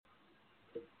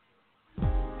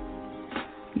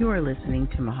You are listening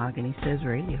to Mahogany Says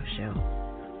Radio Show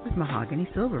with Mahogany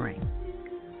Silverring.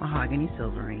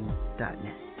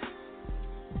 MahoganySilverring.net.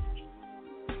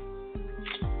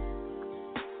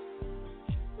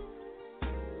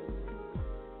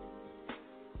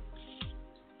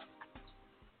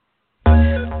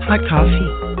 Hot Coffee,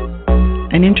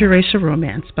 an interracial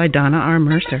romance by Donna R.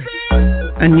 Mercer.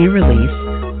 A new release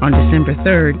on December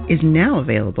 3rd is now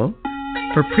available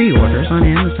for pre-orders on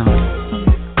Amazon.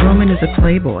 Roman is a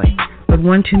playboy, but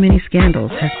one too many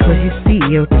scandals has put his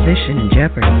CEO position in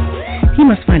jeopardy. He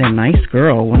must find a nice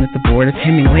girl, one that the board of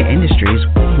Hemingway Industries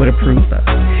would approve of,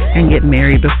 and get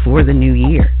married before the new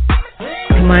year.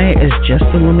 Kamaya is just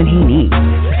the woman he needs,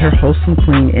 with her wholesome,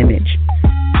 clean image.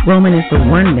 Roman is the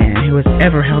one man who has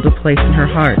ever held a place in her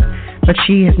heart, but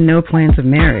she has no plans of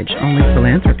marriage, only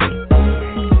philanthropy.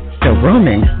 So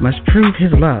Roman must prove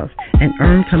his love and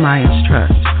earn Kamaya's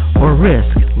trust, or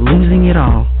risk losing it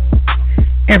all.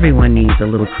 Everyone needs a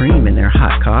little cream in their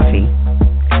hot coffee.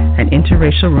 An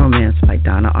interracial romance by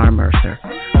Donna R. Mercer.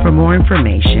 For more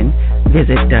information,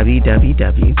 visit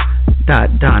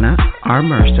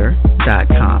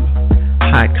www.donnarmercer.com.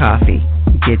 Hot coffee.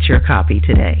 Get your copy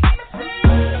today.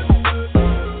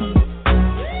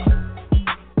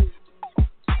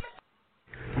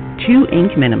 2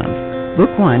 Ink Minimum,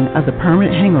 Book 1 of the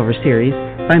Permanent Hangover series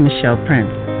by Michelle Prince.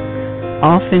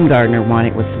 All Finn Gardner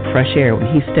wanted was some fresh air when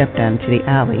he stepped out into the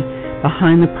alley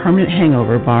behind the Permanent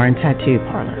Hangover bar and tattoo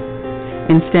parlor.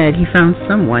 Instead, he found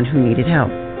someone who needed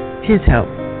help. His help.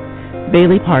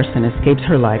 Bailey Parson escapes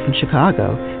her life in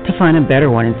Chicago to find a better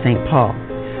one in St. Paul.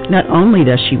 Not only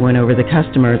does she win over the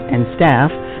customers and staff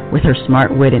with her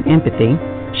smart wit and empathy,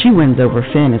 she wins over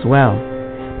Finn as well.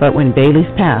 But when Bailey's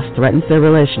past threatens their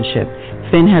relationship,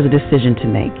 Finn has a decision to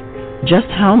make. Just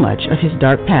how much of his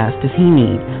dark past does he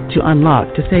need to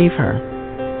unlock to save her?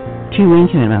 2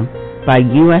 Ink Minimum by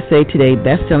USA Today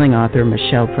bestselling author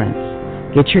Michelle Prince.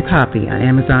 Get your copy on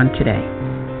Amazon today.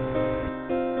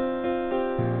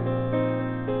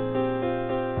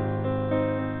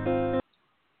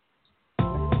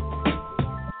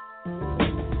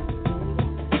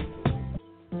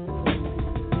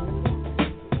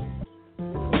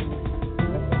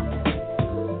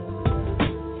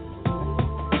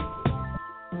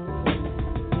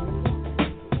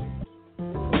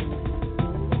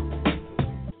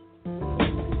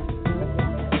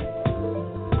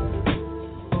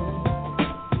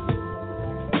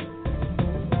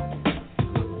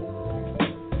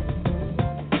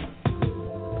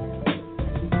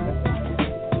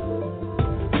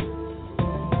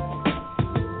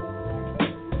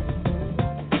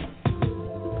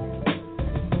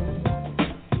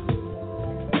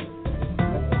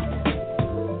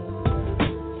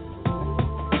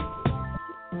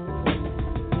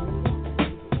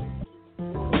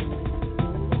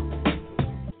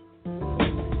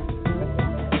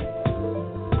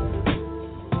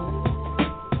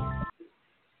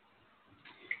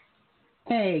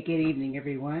 Hey, good evening,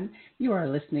 everyone. You are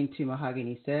listening to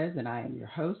Mahogany Says, and I am your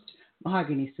host,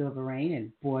 Mahogany Silverring,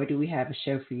 and boy, do we have a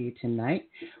show for you tonight.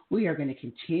 We are going to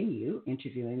continue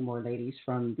interviewing more ladies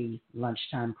from the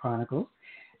Lunchtime Chronicles,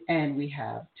 and we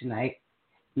have tonight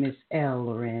Miss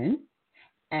L.Loren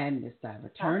and Miss Xyla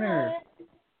Turner.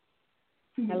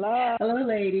 Hi. Hello. Hello,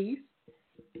 ladies.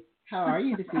 How are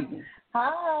you this evening?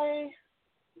 Hi.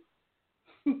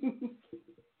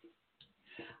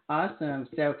 Awesome.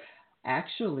 So,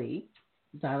 actually,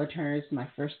 Xyla Turner is my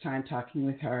first time talking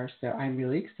with her, so I'm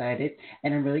really excited.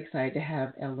 And I'm really excited to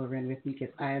have L.Loren with me because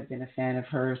I have been a fan of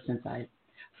hers since I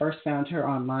first found her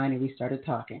online and we started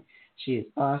talking. She is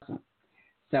awesome.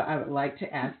 So I would like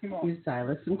to ask you,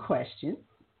 Xyla, some questions.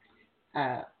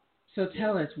 So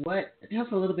tell us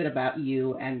a little bit about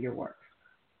you and your work.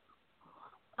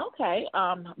 Okay.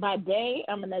 By day,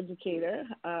 I'm an educator.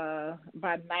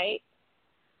 By night,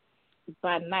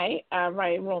 I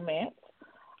write romance.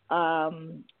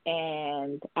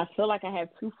 And I feel like I have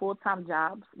 2 full-time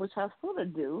jobs, which I sort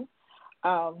of do.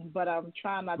 But I'm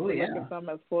trying not to look at them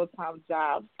as full-time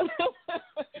jobs.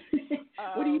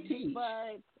 What do you teach?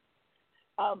 But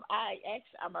I'm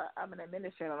an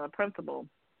administrator. I'm a principal.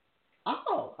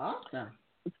 Oh, awesome.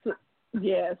 So,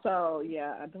 I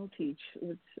don't teach,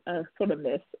 which I sort of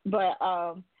miss. But,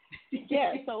 so,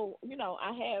 I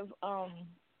have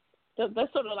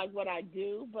that's sort of like what I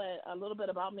do, but a little bit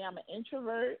about me. I'm an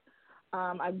introvert.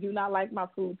 I do not like my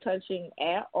food touching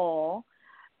at all.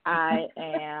 I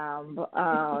am,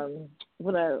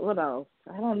 what else?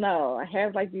 I don't know. I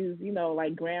have like these,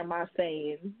 like grandma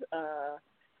sayings,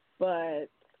 but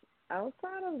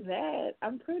outside of that,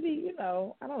 I'm pretty, I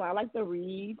don't know. I like to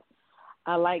read.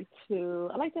 I like to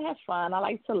have fun. I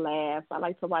like to laugh. I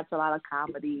like to watch a lot of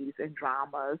comedies and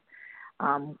dramas,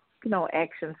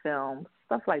 action films,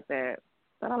 stuff like that.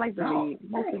 But I like to read,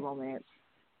 mostly romance.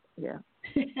 Yeah.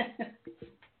 Do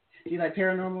you like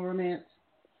paranormal romance?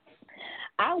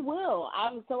 I will.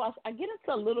 I get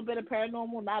into a little bit of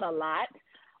paranormal, not a lot,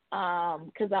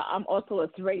 because I'm also a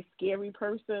very scary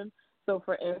person. So,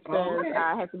 for instance,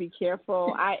 I have to be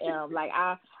careful.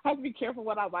 I have to be careful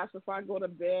what I watch before I go to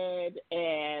bed,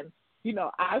 and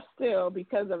I still,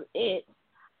 because of it,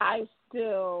 I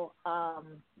still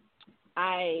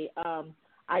I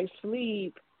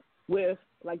sleep with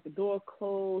like the door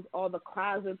closed, all the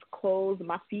closets closed,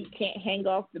 my feet can't hang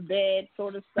off the bed,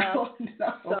 sort of stuff. Oh,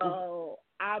 no. So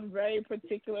I'm very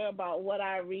particular about what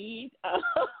I read.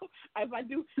 If I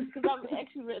do, because I've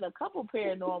actually written a couple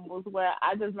paranormals where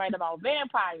I just write about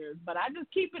vampires, but I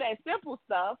just keep it as simple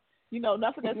stuff.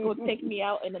 Nothing that's going to take me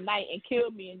out in the night and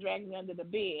kill me and drag me under the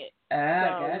bed.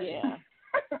 Gotcha.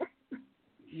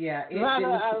 Yeah.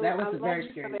 Yeah, that was very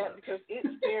scary. Because it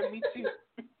scared me too.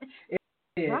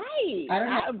 It right.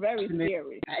 I'm very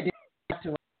scary. I didn't have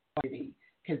to watch it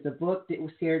because the book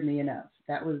scared me enough.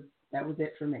 That was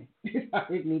it for me. I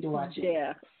didn't need to watch it.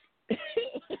 Yeah.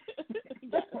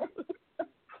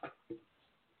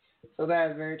 So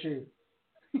that is very true.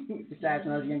 Besides,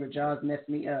 when I was younger, Jaws messed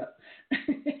me up.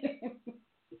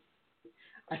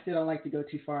 I still don't like to go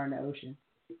too far in the ocean.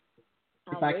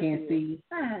 If I can't see,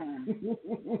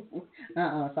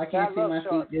 if I can't see my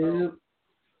feet, dude.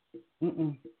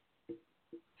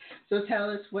 So tell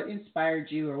us what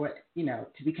inspired you, or what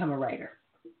to become a writer.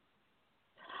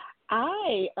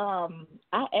 I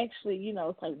actually,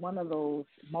 it's like one of those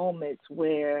moments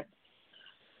where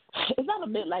it's not a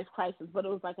midlife crisis, but it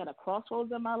was like at a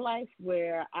crossroads in my life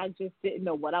where I just didn't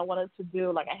know what I wanted to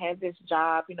do. Like I had this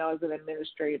job, as an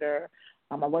administrator.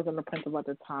 I wasn't a principal at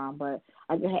the time, but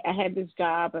I had this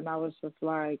job, and I was just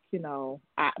like,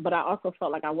 but I also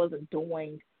felt like I wasn't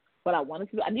doing what I wanted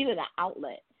to do. I needed an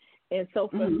outlet. And so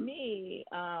for me,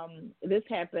 this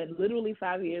happened literally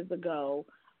 5 years ago.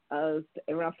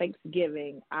 Around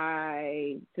Thanksgiving,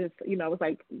 I just, it was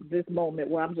like this moment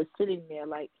where I'm just sitting there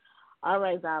like, all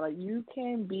right, Xyla, you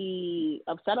can be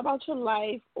upset about your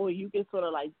life, or you can sort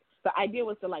of like, the idea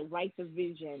was to like write the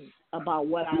vision about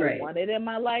what I wanted in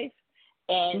my life.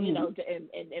 And,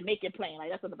 and make it plain. Like,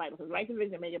 that's what the Bible says. Write the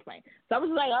vision, make it plain. So I was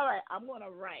like, all right, I'm going to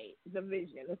write the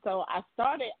vision. And so I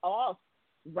started off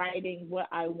writing what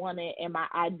I wanted in my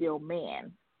ideal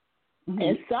man.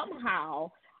 And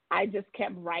somehow I just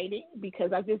kept writing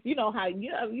because I just, how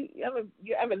you're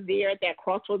ever there at that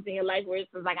crossroads in your life where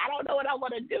it's like, I don't know what I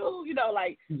want to do,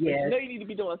 like, you know you need to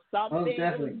be doing something. Oh,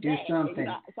 definitely, do something.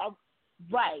 So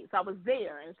I was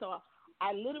there. And so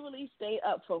I literally stayed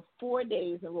up for 4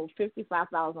 days and wrote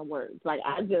 55,000 words. Like,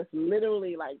 I just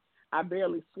literally, like, I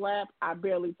barely slept. I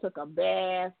barely took a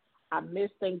bath. I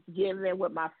missed Thanksgiving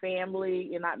with my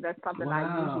family, and that's something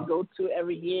I usually go to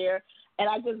every year. And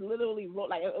I just literally wrote,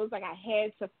 like, it was like I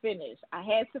had to finish. And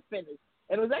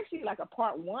it was actually like a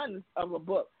part one of a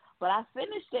book. But I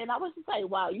finished it, and I was just like,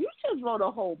 wow, you just wrote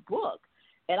a whole book.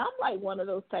 And I'm like one of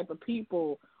those type of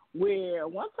people where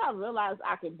once I realized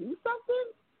I could do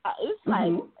something, it's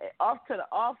like off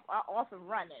and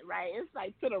running, right? It's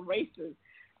like to the races.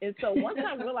 And so once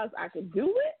I realized I could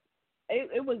do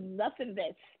it was nothing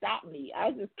that stopped me.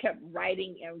 I just kept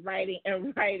writing and writing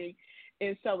and writing.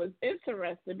 And so it's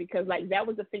interesting because, like, that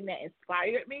was the thing that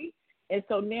inspired me. And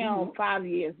so now 5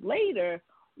 years later,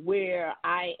 where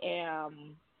I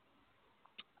am,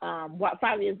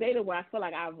 5 years later, where I feel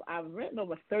like I've written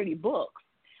over 30 books.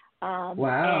 And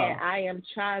I am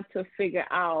trying to figure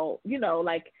out,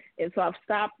 and so I've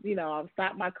stopped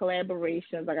my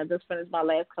collaborations. Like, I just finished my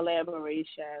last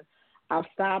collaboration. I've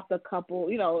stopped a couple,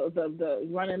 the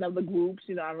running of the groups.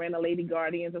 I ran a Lady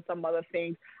Guardians and some other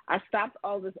things. I stopped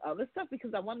all this other stuff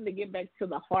because I wanted to get back to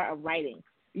the heart of writing,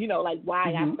 like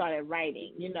why I started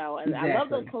writing, and exactly. I love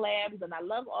those collabs and I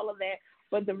love all of that.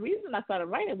 But the reason I started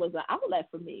writing was an outlet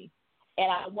for me. And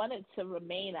I wanted to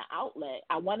remain an outlet.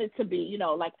 I wanted to be,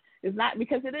 it's not,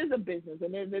 because it is a business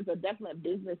and there's a definite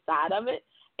business side of it.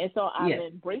 And so I've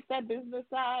embraced that business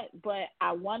side, but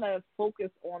I want to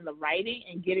focus on the writing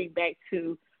and getting back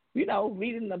to,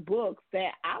 reading the books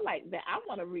that I like, that I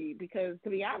want to read. Because to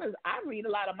be honest, I read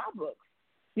a lot of my books.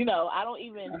 I don't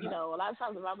even, a lot of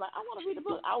times if I'm like, I want to read a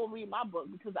book, I will read my book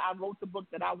because I wrote the book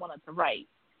that I wanted to write.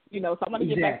 So I want to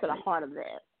get back to the heart of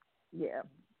that. Yeah.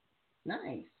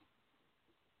 Nice.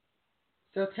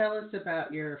 So tell us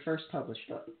about your first published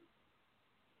book.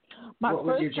 My what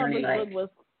first was your journey published like?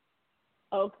 book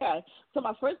Okay, so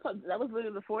my first that was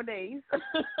literally the 4 days of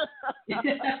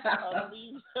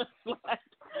me just like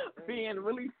being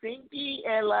really thinky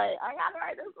and like I gotta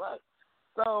write this book.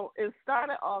 So it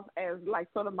started off as like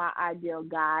sort of my ideal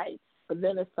guide, but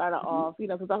then it started off,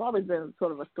 because I've always been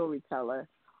sort of a storyteller,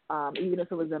 even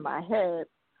if it was in my head.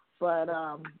 But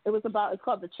it's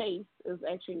called The Chase. It's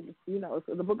actually,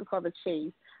 the book is called The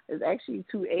Chase. It's actually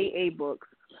 2 AA books.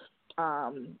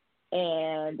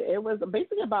 And it was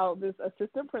basically about this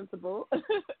assistant principal.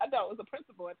 I know it was a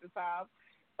principal at the time.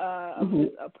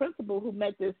 A principal who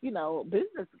met this,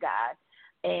 business guy.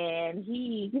 And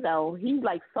he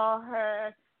like saw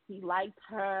her, he liked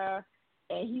her,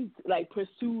 and he like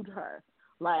pursued her,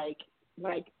 like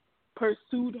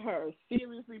pursued her,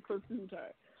 seriously pursued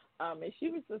her. And she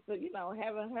was just,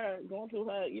 having her, going through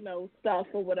her, stuff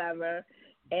or whatever.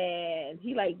 And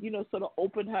he sort of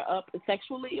opened her up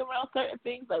sexually around certain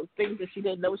things, like things that she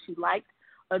didn't know she liked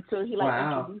until he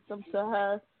introduced them to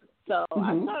her. So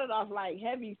I started off like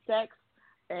heavy sex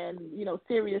and,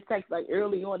 serious sex like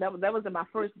early on. That was in my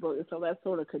first book, and so that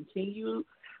sort of continued.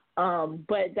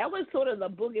 But that was sort of the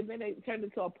book, and then it turned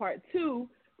into a part 2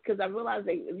 because I realized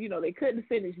they couldn't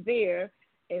finish there,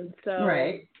 and so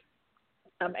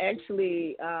I'm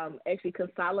actually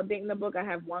consolidating the book. I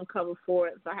have one cover for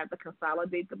it, so I have to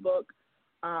consolidate the book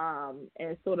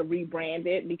and sort of rebrand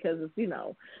it because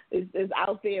it's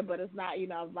out there, but it's not.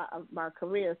 My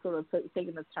career is sort of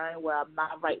taking a turn where I'm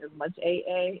not writing as much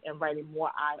AA and writing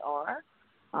more IR.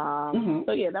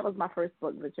 So yeah, that was my first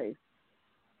book, The Chase.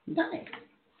 Nice.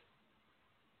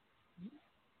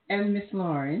 And Miss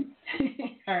Lauren,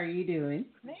 how are you doing?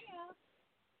 Yeah,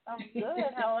 I'm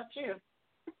good. How about you?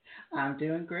 I'm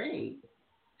doing great.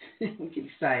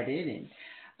 Excited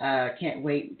and can't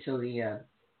wait until the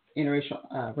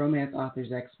Interracial Romance Authors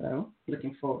Expo.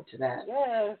 Looking forward to that.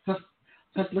 Yes.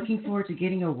 Plus looking forward to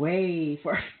getting away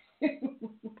for.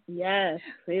 Yes,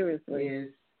 seriously. Yes.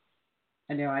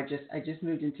 I know. I just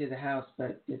moved into the house,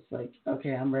 but it's like,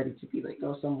 okay, I'm ready to be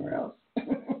go somewhere else.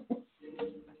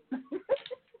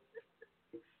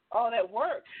 Oh, that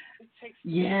work. It takes.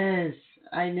 Yes,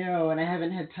 I know, and I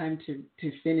haven't had time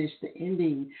to finish the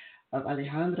ending of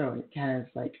Alejandro. It kind of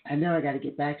like, I know I got to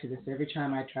get back to this every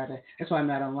time I try to. That's why I'm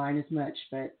not online as much,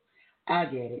 but I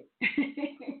get it.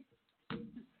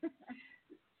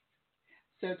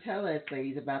 So tell us,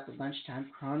 ladies, about the Lunchtime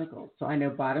Chronicles. So I know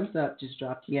Bottoms Up just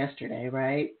dropped yesterday,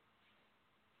 right?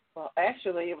 Well,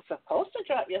 actually, it was supposed to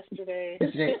drop yesterday,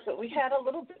 but we had a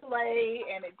little delay,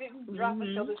 and it didn't drop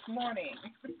until this morning.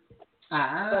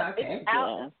 But Okay. It's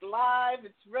out, it's live,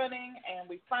 it's running, and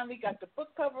we finally got the book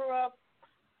cover up,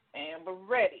 and we're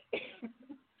ready.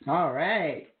 All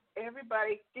right.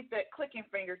 Everybody get that clicking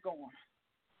finger going.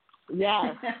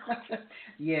 Yeah.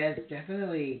 Yes,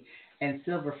 definitely. And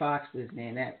Silver Foxes,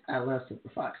 man, I love Silver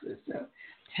Foxes. So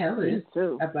tell us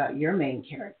about your main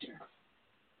character.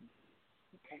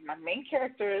 Okay, my main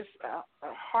characters are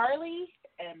Harley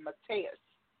and Mateus.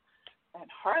 And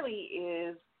Harley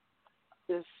is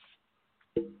this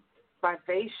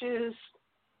vivacious,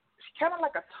 she's kind of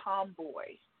like a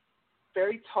tomboy,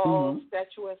 very tall,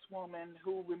 statuesque woman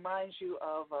who reminds you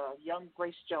of a young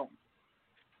Grace Jones.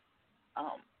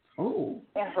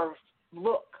 And her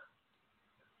look,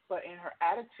 but in her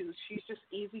attitude, she's just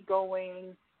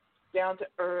easygoing, down to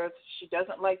earth. She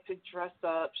doesn't like to dress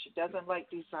up. She doesn't like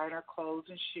designer clothes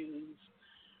and shoes.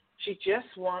 She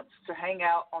just wants to hang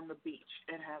out on the beach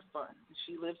and have fun.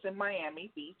 She lives in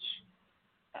Miami Beach.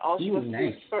 And all she wants to do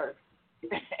is surf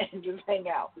and just hang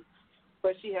out.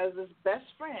 But she has this best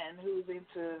friend who's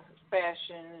into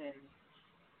fashion,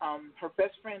 and her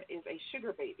best friend is a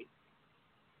sugar baby.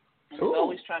 And he's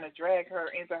always trying to drag her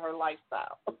into her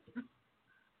lifestyle.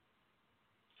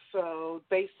 So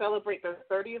they celebrate their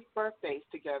 30th birthdays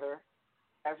together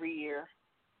every year.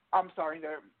 I'm sorry,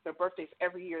 their birthdays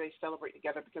every year they celebrate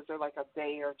together because they're like a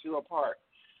day or two apart.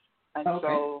 And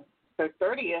so their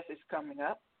 30th is coming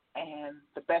up, and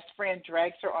the best friend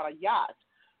drags her on a yacht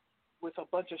with a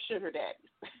bunch of sugar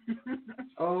daddies.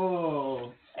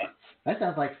 That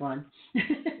sounds like fun.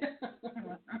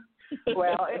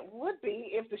 Well, it would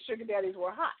be if the sugar daddies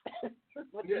were hot.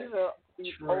 But these are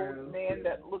these old men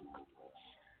that look.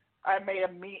 I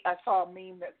saw a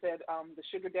meme that said the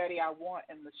sugar daddy I want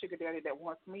and the sugar daddy that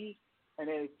wants me, and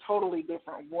they're totally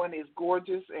different. One is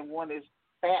gorgeous and one is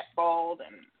fat, bald,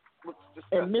 and looks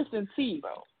disgusting. And missing teeth.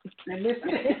 And missing.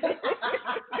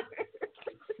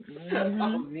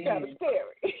 Kind of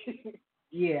scary.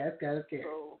 Yeah, it's kind of scary.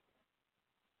 So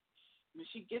when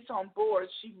she gets on board,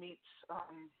 she meets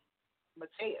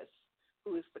Mateus,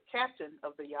 who is the captain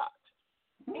of the yacht,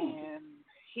 and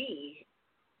he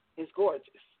is gorgeous.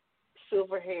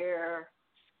 Silver hair,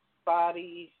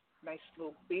 body, nice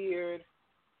little beard,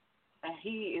 and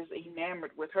he is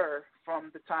enamored with her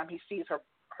from the time he sees her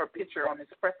picture on his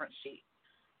preference sheet.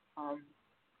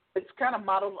 It's kind of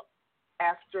modeled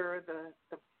after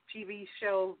the TV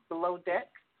show Below Deck.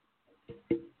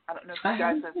 I don't know if you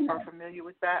guys are familiar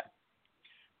with that,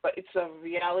 but it's a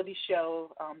reality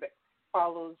show that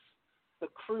follows the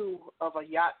crew of a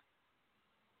yachting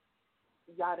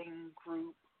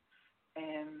group,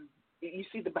 and you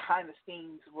see the behind the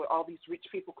scenes where all these rich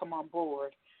people come on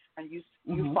board, and you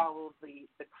follow the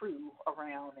crew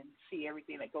around and see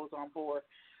everything that goes on board.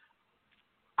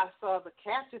 I saw the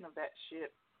captain of that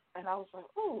ship, and I was like,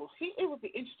 oh, it would be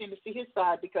interesting to see his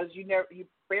side, because you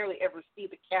barely ever see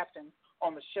the captain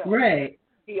on the show. Right.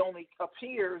 He only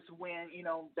appears when,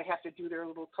 they have to do their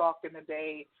little talk in the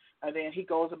day, and then he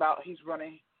goes about, he's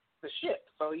running the ship,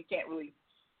 so you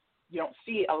don't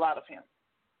see a lot of him.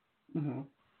 Mm-hmm.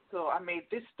 So I made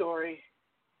this story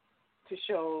to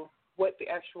show what the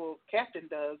actual captain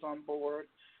does on board,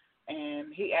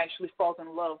 and he actually falls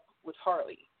in love with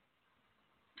Harley.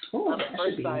 Oh, that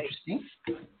should be interesting.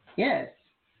 Yes.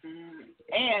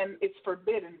 And it's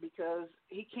forbidden because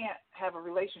he can't have a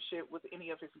relationship with any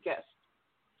of his guests.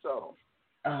 So.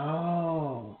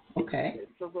 Oh, okay.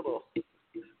 It's a little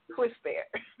twist there.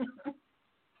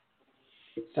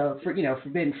 So,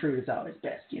 forbidden fruit is always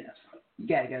best, You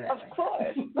got to go that way. Of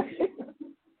course.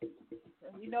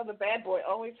 The bad boy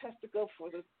always has to go for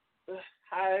the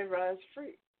high-rise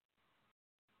fruit.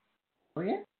 Oh,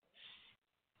 yeah?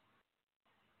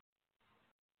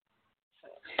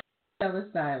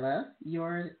 Xyla,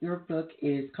 your book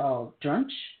is called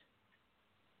Drunch?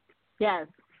 Yes.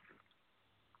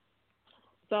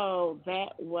 So that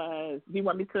was, do you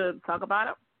want me to talk about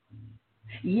it?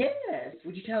 Yes.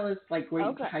 Would you tell us how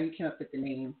you came up with the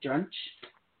name Drunch?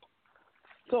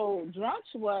 So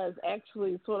Drunch was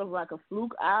actually sort of like a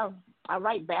fluke. I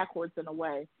write backwards in a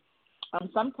way.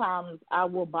 Sometimes I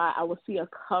will see a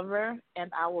cover,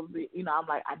 and I will be, I'm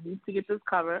like, I need to get this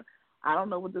cover. I don't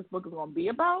know what this book is going to be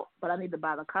about, but I need to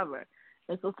buy the cover.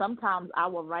 And so sometimes I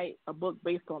will write a book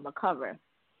based on the cover.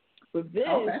 With this,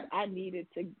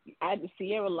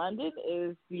 Sierra London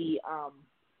is the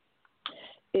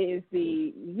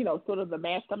sort of the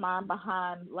mastermind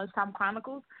behind Lunchtime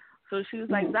Chronicles. So she was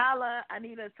like, Xyla, I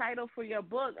need a title for your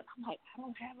book. And I'm like, I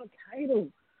don't have a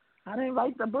title. I didn't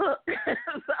write the book. So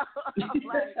I'm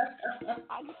like,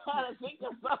 I gotta think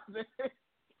of something.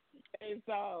 And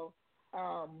so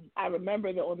I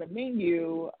remember that on the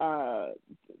menu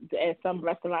at some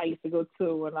restaurant I used to go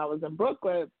to when I was in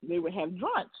Brooklyn, they would have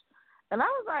Drunch. And I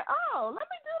was like, oh, let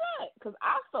me do that. Because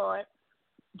I thought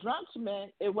Drunch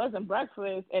meant it wasn't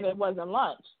breakfast and it wasn't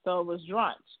lunch. So it was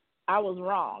Drunch. I was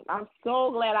wrong. I'm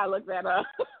so glad I looked that up.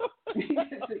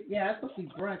 Yeah, it's supposed to be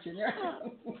brunch in there.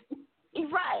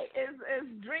 Right. It's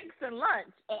drinks and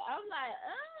lunch. And I'm like,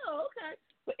 oh, okay.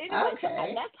 But anyway, so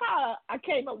that's how I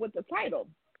came up with the title.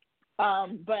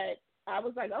 But I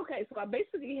was like, okay, so I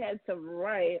basically had to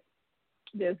write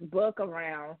this book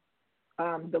around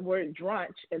the word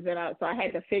drunch, and then I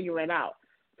had to figure it out.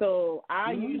 So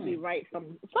I usually write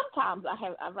sometimes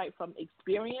I write from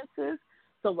experiences.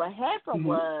 So what happened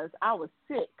was I was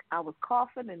sick. I was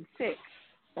coughing and sick.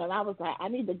 And I was like, I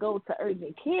need to go to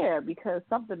urgent care because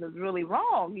something is really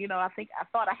wrong. I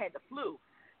thought I had the flu.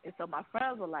 And so my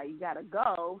friends were like, you got to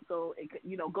go. So,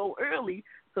 go early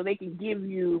so they can give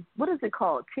you, what is it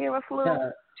called?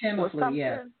 Tamiflu? Tamiflu,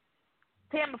 yeah.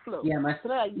 Tamiflu. Yeah, so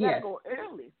they're like, you got to go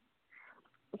early.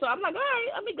 So I'm like, all right,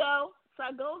 let me go. So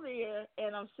I go there,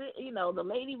 and I'm sitting, the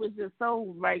lady was just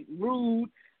so, rude.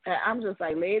 And I'm just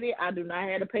like, lady, I do not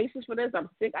have the patience for this. I'm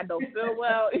sick. I don't feel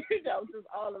well. Just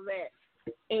all of that.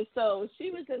 And so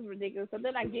she was just ridiculous. So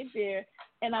then I get there,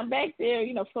 and I'm back there,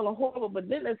 feeling horrible. But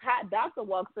then this hot doctor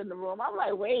walks in the room. I'm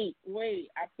like, wait,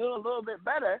 I feel a little bit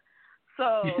better.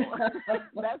 So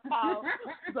that's how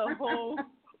the whole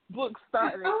book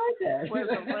started. Was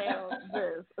around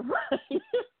this.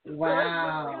 Wow. So that's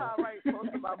really how I write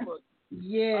most of my books.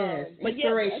 Yes.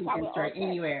 Inspiration can start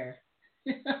anywhere.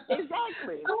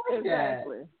 Exactly.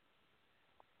 Exactly.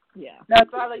 Yeah. Now,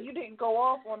 Xyla, you didn't go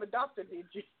off on the doctor, did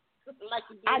you? Like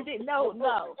you did. I didn't. No.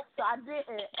 So I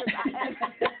didn't.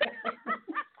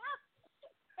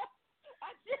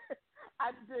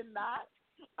 I did not.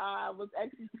 I was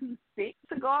actually too sick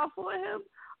to go off for him.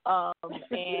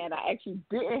 And I actually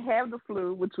didn't have the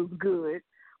flu, which was good.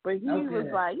 But he was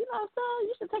like, so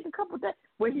you should take a couple of days.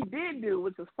 What he did do,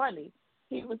 which was funny,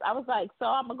 I was like, so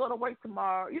I'm going to go to work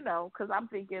tomorrow, because I'm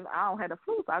thinking I don't have the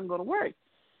flu, so I can go to work.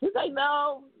 He's like,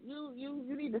 no,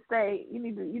 you need to stay. You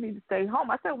need to stay home.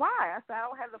 I said, why? I said, I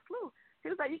don't have the flu. He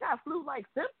was like, you got flu-like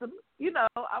symptoms. You know,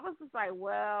 I was just like,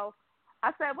 well,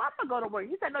 I said, well, I'm going to go to work.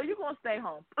 He said, no, you're going to stay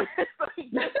home. So he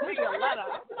gave me a letter.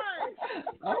 I'm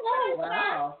like, oh,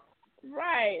 wow.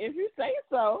 Right, if you say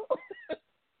so.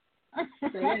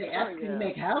 So yeah, they ask you to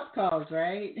make house calls,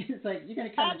 right? It's like, you're going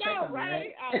to come and check on me,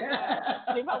 right?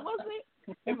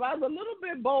 If I was a little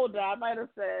bit bolder, I might have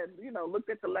said, you know,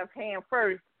 looked at the left hand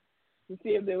first to see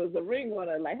if there was a ring on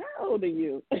it. Like, how old are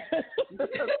you? I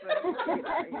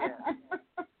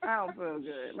don't feel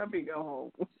good. Let me go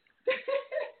home.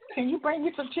 Can you bring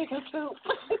me some chicken soup?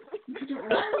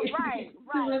 Right,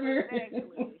 exactly.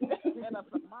 And a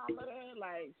thermometer,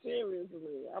 like,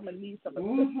 seriously, I'm going to need some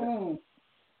assistance.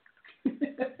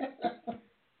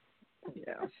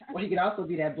 Yeah. Well, you could also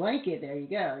be that blanket. There you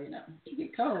go. You know, you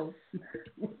get cold.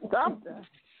 Something.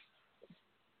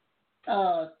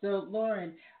 So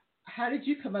Lauren, how did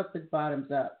you come up with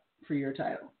Bottoms Up for your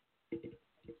title?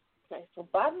 Okay, so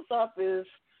Bottoms Up is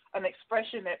an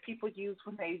expression that people use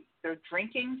when they're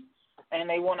drinking and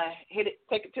they want to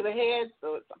take it to the head,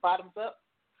 so it's bottoms up.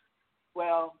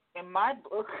 Well, in my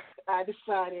book, I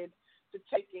decided to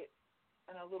take it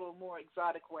in a little more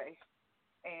exotic way.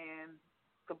 And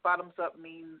the bottoms up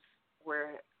means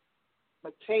where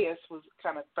Mateus was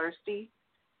kind of thirsty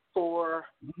for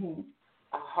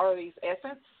Harley's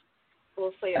essence.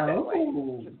 We'll say it that way.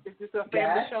 Is this a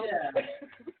family show?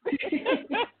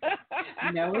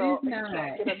 No, it is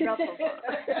not. Get enough of her.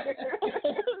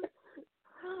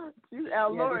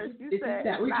 L.Loren, you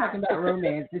said we're talking about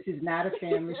romance. This is not a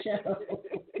family show.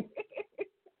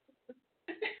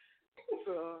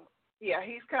 So, yeah,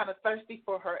 he's kind of thirsty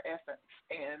for her essence,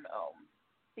 and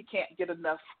he can't get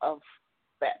enough of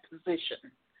that position.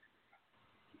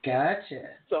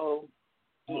 Gotcha. So,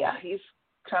 yeah, he's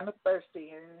kind of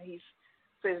thirsty, and he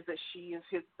says that she is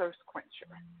his thirst quencher.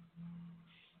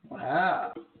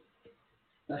 Wow.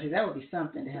 Now, see, that would be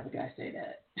something to have a guy say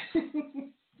that.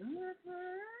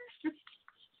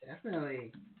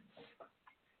 Definitely.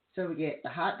 So we get the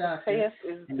hot doctor. Yes,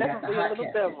 is and definitely a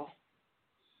little devil.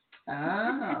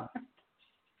 Ah.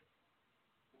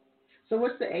 So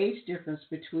what's the age difference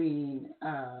between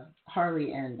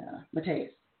Harley and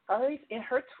Mateus? Harley's in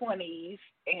her 20s,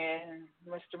 and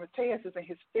Mr. Mateus is in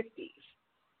his 50s.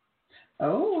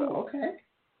 Oh, okay.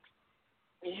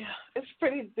 Yeah, it's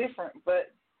pretty different,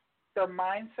 but their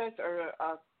mindsets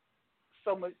are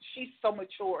so much. She's so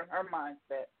mature in her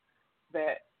mindset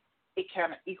that it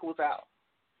kind of equals out,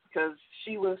 because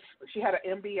she had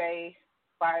an MBA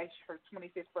by her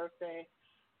 25th birthday.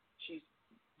 She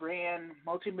ran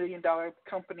multi-million-dollar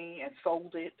company and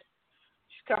sold it.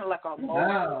 She's kind of like a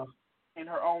mogul in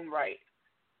her own right,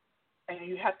 and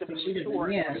you have to be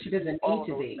mature. She doesn't need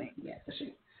to be. Things. Yeah,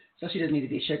 so she doesn't need to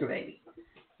be a sugar baby.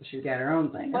 So she's got her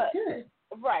own thing. That's good.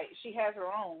 Right, she has her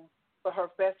own, but her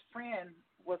best friend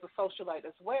was a socialite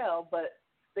as well, but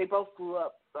they both grew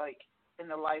up like in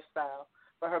the lifestyle.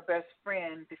 But her best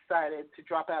friend decided to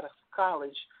drop out of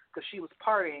college because she was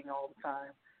partying all the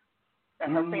time,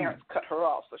 and her parents cut her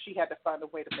off, so she had to find a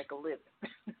way to make a living.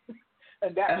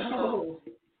 And that was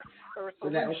her so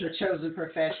that was her chosen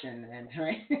profession, then,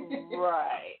 right?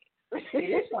 Right. It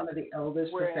is one of the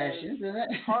oldest professions, isn't it?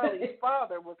 Harley's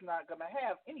father was not going to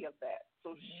have any of that,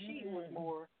 so she was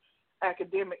more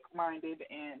academic-minded,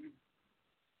 and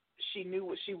she knew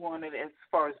what she wanted as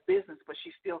far as business, but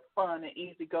she's still fun and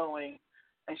easygoing,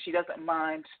 and she doesn't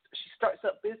mind. She starts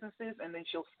up businesses, and then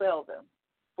she'll sell them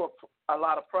for a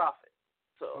lot of profit.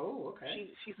 So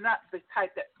she's not the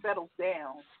type that settles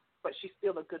down, but she's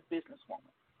still a good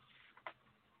businesswoman.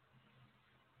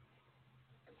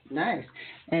 Nice.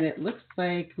 And it looks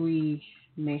like we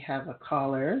may have a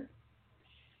caller.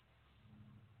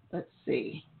 Let's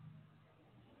see.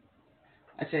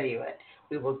 I tell you what,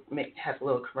 we will have a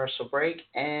little commercial break,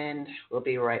 and we'll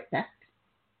be right back.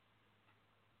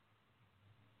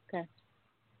 Okay.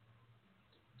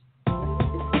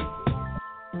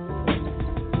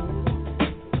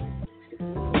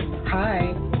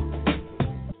 Hi.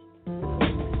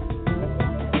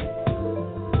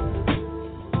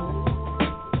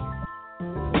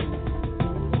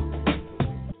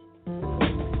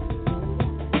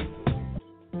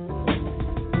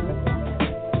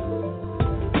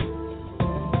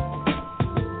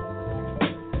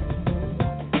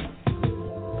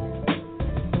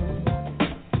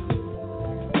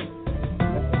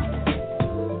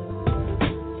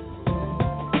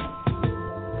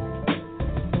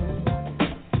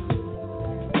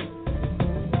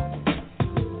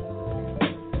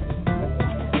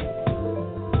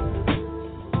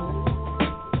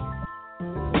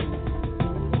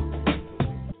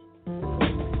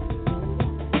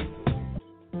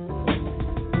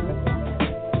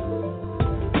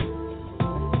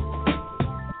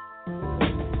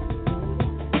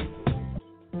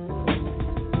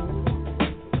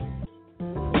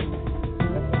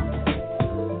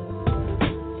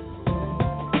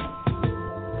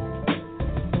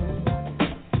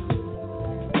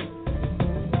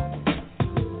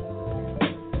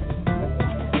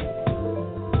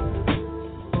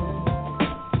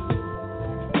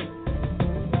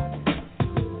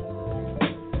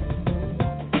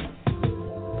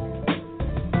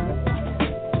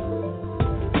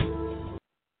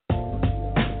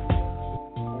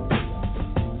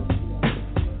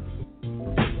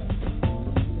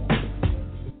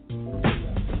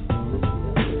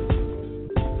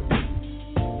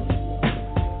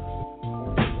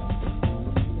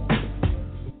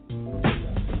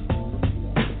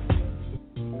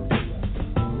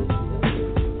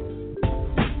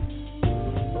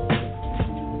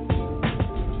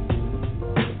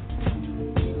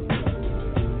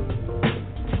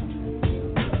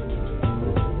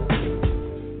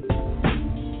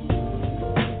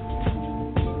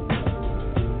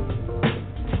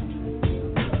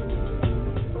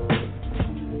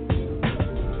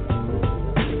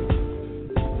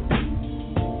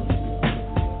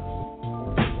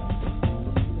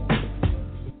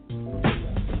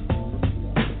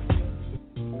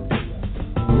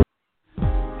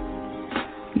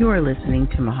 You are listening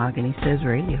to Mahogany Says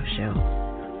Radio Show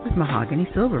with Mahogany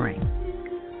Silverring.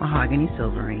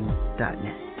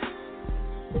 MahoganySilverring.net.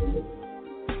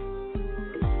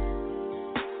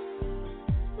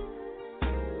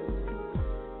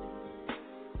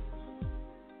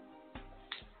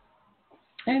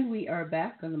 And we are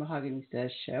back on the Mahogany Says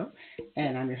Show,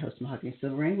 and I'm your host, Mahogany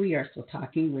Silverring. We are still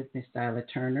talking with Miss Xyla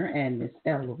Turner and Miss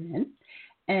L.Loren,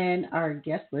 and our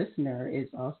guest listener is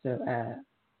also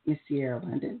Miss Sierra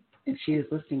London, and she is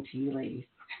listening to you, ladies.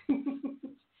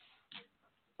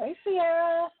 Hey,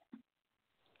 Sierra.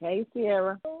 Hey,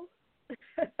 Sierra.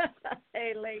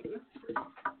 Hey, ladies.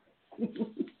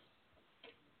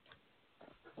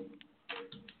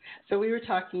 So we were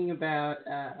talking about.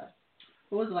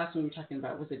 What was the last one we were talking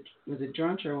about? Was it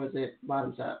Drunch or was it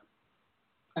Bottoms Up?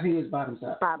 I think it was Bottoms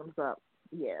Up. Bottoms Up.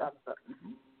 Yeah. Bottoms Up.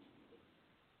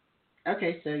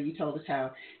 Okay, so you told us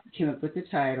how you came up with the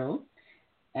title.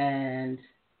 And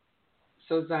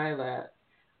so Xyla,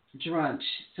 Drunch.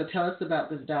 So tell us about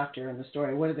this doctor and the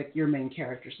story. What are your main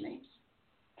characters' names?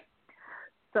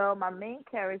 So my main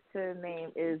character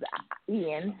name is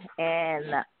Ian,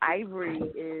 and Ivory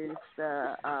is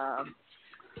the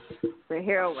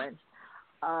heroine.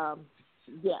 So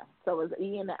it's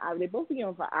Ian and Ivory. They both begin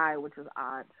with an I, which is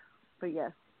odd. But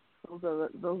yes, those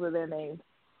are their names.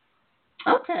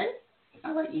 Okay.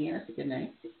 I like Ian. That's a good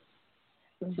name.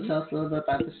 Mm-hmm. So tell us a little bit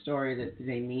about the story that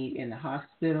they meet in the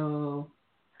hospital.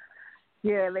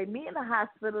 Yeah, they meet in the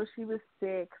hospital. She was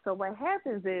sick. So what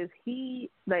happens is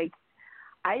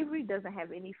Ivory doesn't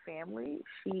have any family.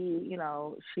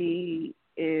 She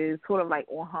is sort of like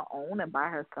on her own and by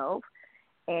herself.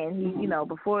 And he,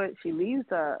 before she leaves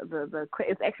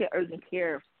it's actually an urgent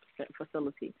care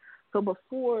facility. So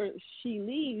before she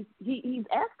leaves, he's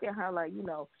asking her like,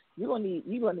 you're gonna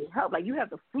need help. Like you have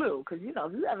the flu, because if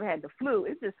you ever had the flu,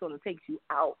 it just sort of takes you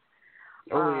out.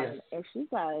 Yes. And she's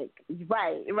like,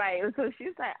 right. So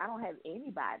she's like, I don't have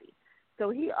anybody. So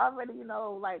he already,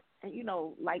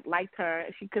 liked her.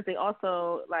 Because they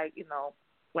also, like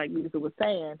Lisa was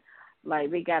saying,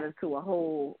 like they got into a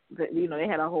whole, they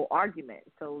had a whole argument.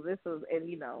 So this was, and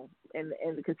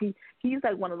because he's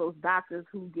like one of those doctors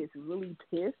who gets really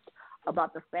pissed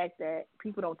about the fact that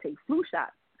people don't take flu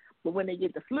shots. But when they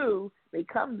get the flu, they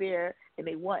come there and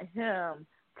they want him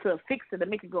to fix it and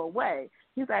make it go away.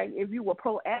 He's like, if you were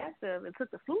proactive and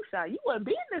took the flu shot, you wouldn't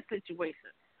be in this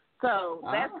situation. So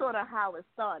that's sort of how it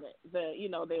started,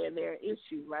 their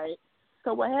issue, right?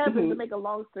 So what happened, to make a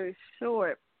long story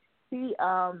short, she's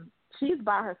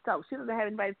by herself. She doesn't have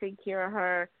anybody to take care of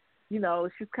her.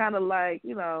 She's kind of like,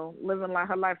 living like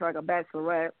her life like a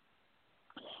bachelorette.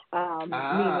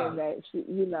 Meaning that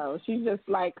she's just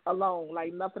like alone,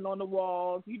 like nothing on the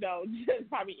walls, just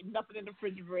probably nothing in the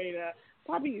refrigerator,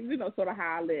 probably, sort of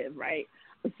how I live, right?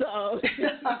 So she's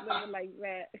living like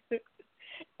that.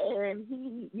 And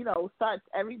he, starts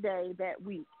every day that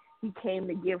week. He came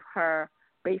to give her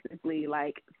basically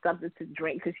like something to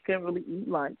drink because she couldn't really eat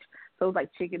lunch. So it was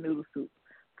like chicken noodle soup.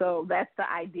 So that's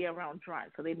the idea around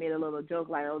Drunch. So they made a little joke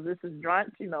like, oh, this is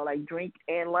Drunch, like drink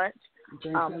and lunch.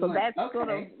 So that's sort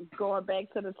of going back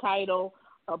to the title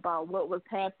about what was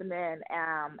happening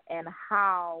and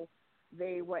how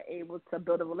they were able to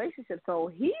build a relationship.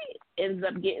 So he ends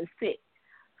up getting sick.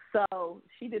 So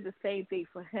she did the same thing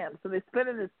for him. So they're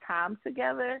spending this time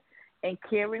together and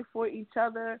caring for each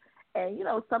other. And,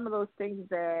 some of those things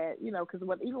that, because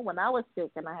even when I was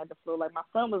sick and I had the flu, like my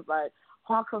son was like,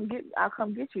 I'll come get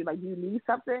you. Like, do you need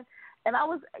something? And I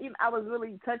was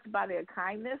really touched by their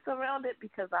kindness around it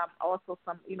because I'm also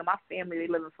my family, they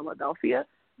live in Philadelphia.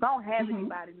 So I don't have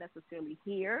anybody necessarily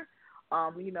here,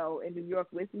 in New York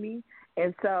with me.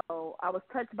 And so I was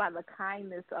touched by the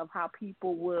kindness of how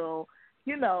people will,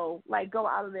 like go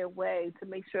out of their way to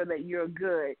make sure that you're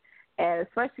good. And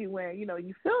especially when,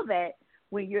 you feel that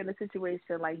when you're in a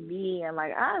situation like me and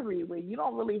like Ivory, where you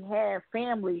don't really have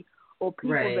family or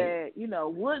people that,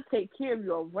 would take care of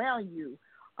you around you.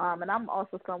 And I'm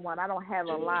also someone, I don't have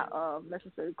a lot of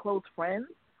necessarily close friends.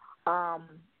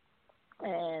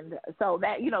 And so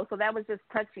that, so that was just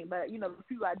touching. But, the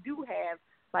few I do have,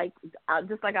 like,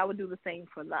 just like I would do the same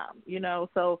for them,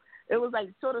 So it was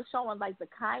like sort of showing like the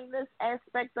kindness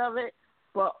aspect of it,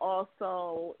 but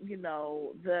also,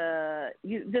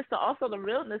 also the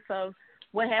realness of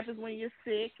what happens when you're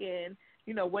sick and,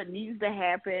 what needs to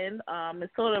happen. And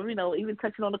sort of, even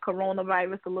touching on the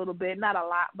coronavirus a little bit, not a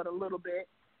lot, but a little bit.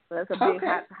 So that's a big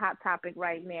hot topic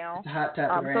right now. It's a hot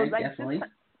topic, right? Like, definitely.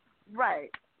 Right.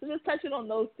 So just touching on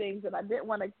those things, and I didn't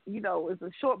want to, it's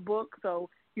a short book, so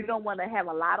you don't want to have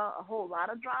a whole lot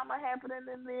of drama happening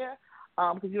in there,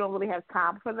 because you don't really have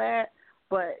time for that.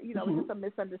 but it was just a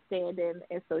misunderstanding,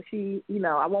 and so she, I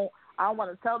don't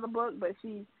want to tell the book, but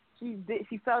she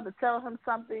felt to tell him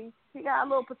something. He got a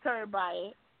little perturbed by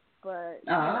it, but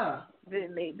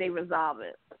then they resolve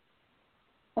it.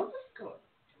 Oh, that's cool.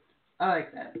 I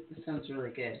like that. It sounds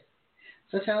really good.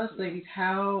 So tell us, ladies,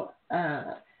 how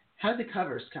did the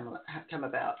covers come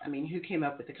about? I mean, who came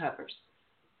up with the covers?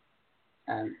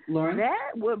 Lauren?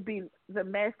 That would be the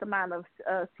mastermind of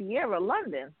Sierra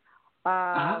London.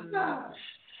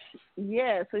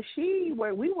 Yeah, so we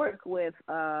work with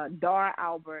Dar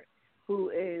Albert,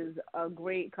 who is a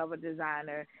great cover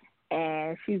designer,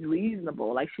 and she's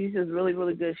reasonable. Like, she's just really,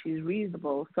 really good. She's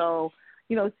reasonable. So,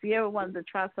 Sierra wanted to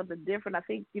try something different. I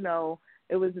think, it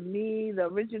was me, the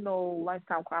original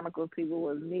Lunchtime Chronicles people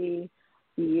was me,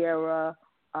 Sierra,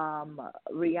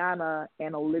 Rihanna,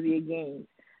 and Olivia Gaines.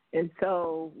 And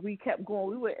so we kept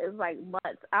going. It was like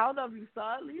months. I don't know if you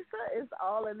saw it, Lisa. It's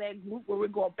all in that group where we're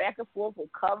going back and forth with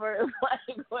covers,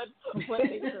 like what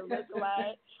they should look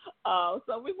like.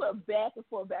 So we went back and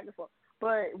forth.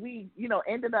 But we,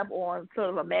 ended up on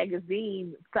sort of a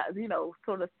magazine,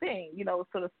 sort of thing,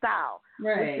 sort of style,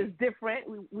 right, which is different.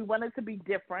 We wanted to be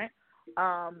different.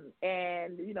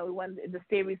 And, we wanted the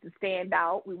series to stand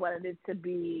out. We wanted it to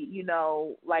be,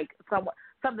 like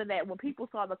something that when people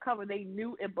saw the cover, they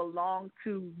knew it belonged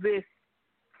to this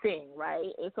thing,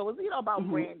 right? And so it was, about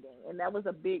branding, and that was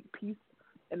a big piece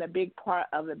and a big part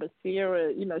of it. But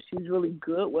Sierra, she's really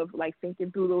good with, like,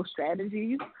 thinking through those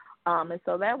strategies. And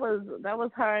so that was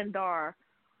her and Dar,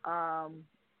 and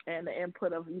the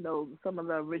input of, some of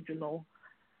the original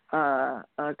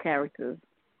characters.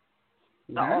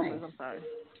 Nice. I'm sorry.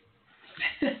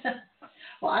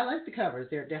 Well, I like the covers.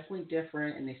 They're definitely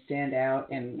different, and they stand out.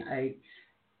 And I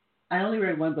only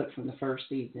read one book from the first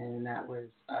season, and that was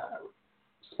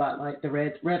Spotlight, the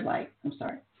Red Light. I'm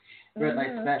sorry, Red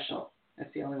Light Special.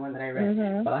 That's the only one that I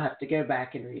read. But I'll have to go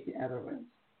back and read the other ones.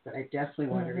 But I definitely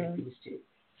want to read these two.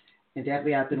 And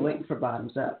definitely, I've been waiting for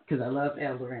Bottoms Up because I love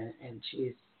L.Loren, and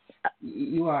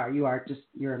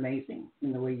you're amazing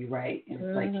in the way you write, and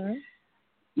it's like.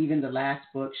 Even the last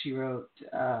book she wrote,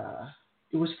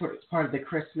 it was part of the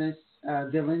Christmas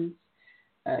villains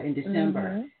in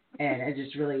December, and I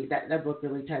just really that book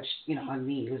really touched on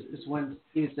me. It was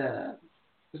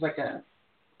like I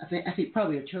think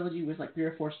probably a trilogy with like 3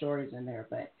 or 4 stories in there,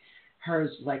 but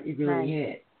hers like it really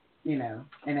hit, and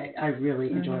I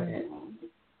really enjoyed it.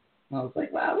 I was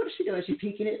like, wow, what is she doing? Is she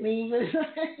peeking at me?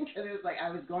 Because it was like I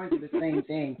was going through the same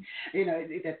thing,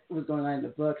 that was going on in the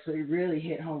book. So it really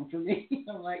hit home for me.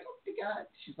 I'm like, oh my God.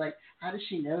 She's like, how does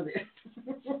she know this?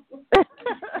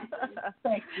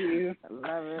 Thank you. I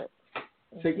love it.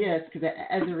 So yes, because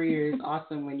as a reader, it's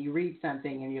awesome when you read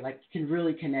something and you can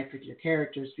really connect with your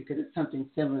characters because it's something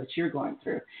similar that you're going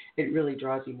through. It really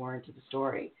draws you more into the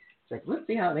story. Like, let's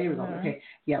see how they resolve. Okay,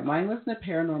 yeah, mine wasn't a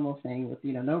paranormal thing with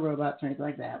no robots or anything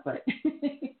like that, but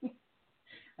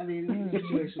I mean the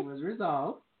situation was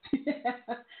resolved.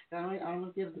 I don't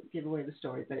want to give away the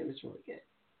story, but it was really good.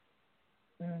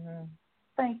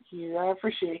 Thank you. I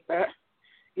appreciate that.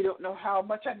 You don't know how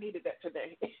much I needed that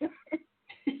today.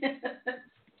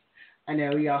 I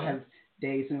know we all have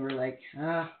days when we're like,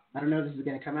 I don't know if this is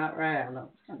going to come out right. I don't know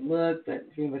if it's going to look, but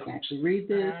if anyone can actually read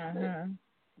this.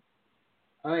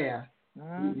 Oh, yeah.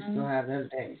 You still have those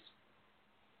days.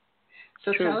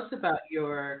 So tell us about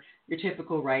your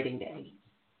typical writing day.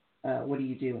 What do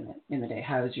you do in the day?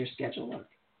 How does your schedule look?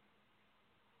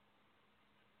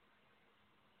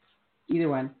 Either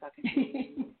one.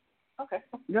 Okay.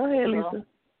 Go ahead, Lisa.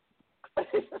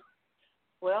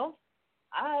 Well,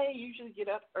 I usually get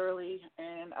up early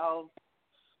and I'll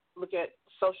look at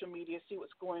social media, see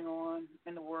what's going on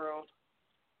in the world,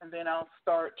 and then I'll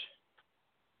start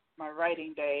my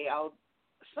writing day.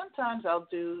 Sometimes I'll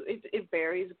do it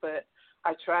varies, but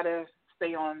I try to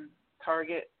stay on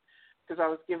target because I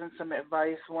was given some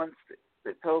advice once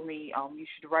that told me you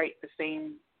should write the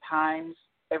same times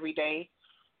every day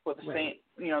for the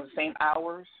same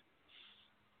hours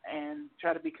and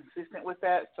try to be consistent with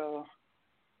that. So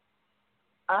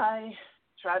I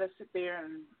try to sit there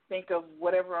and think of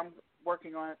whatever I'm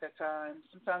working on at that time.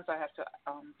 Sometimes I have to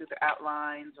do the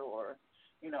outlines or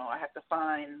I have to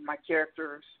find my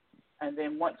characters, and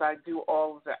then once I do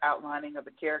all of the outlining of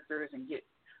the characters and get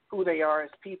who they are as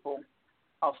people,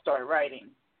 I'll start writing.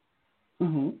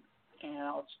 And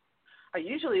I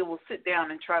usually will sit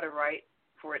down and try to write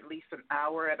for at least an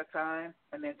hour at a time,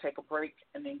 and then take a break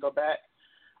and then go back.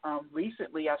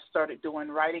 Recently, I've started doing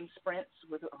writing sprints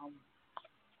with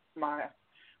my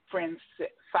friend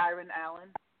Siren Allen.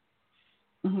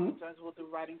 Sometimes we'll do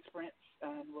writing sprints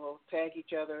and we'll tag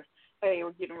each other. Hey,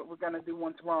 we're gonna do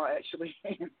one tomorrow actually.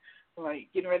 like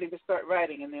getting ready to start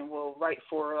writing, and then we'll write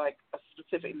for like a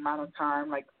specific amount of time,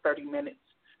 like 30 minutes,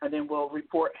 and then we'll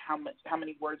report how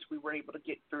many words we were able to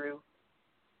get through.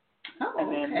 Oh,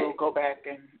 and then okay. we'll go back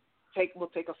and we'll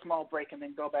take a small break and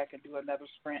then go back and do another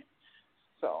sprint.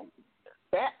 So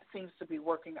that seems to be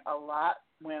working a lot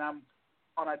when I'm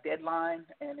on a deadline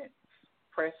and it's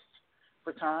pressed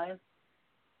for time.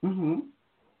 Mhm.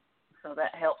 So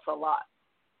that helps a lot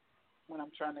when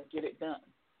I'm trying to get it done.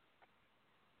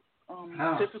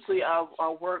 Typically,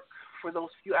 I'll work for those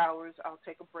few hours. I'll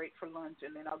take a break for lunch,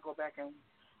 and then I'll go back and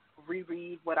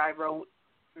reread what I wrote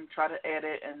and try to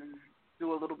edit and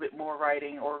do a little bit more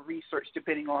writing or research,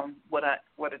 depending on what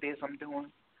it is I'm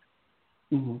doing.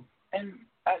 Mm-hmm. And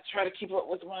I try to keep up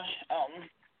with my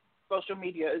social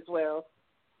media as well.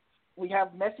 We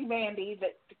have Messy Mandy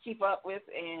to keep up with,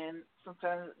 and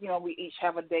sometimes, we each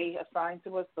have a day assigned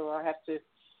to us, so I have to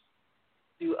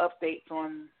do updates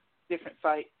on different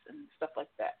sites and stuff like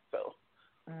that. So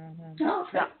Okay.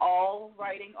 not all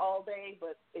writing all day,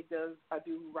 but I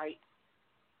do write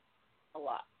a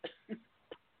lot.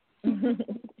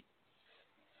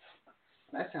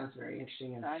 That sounds very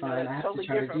interesting and I fun. know it's I have totally to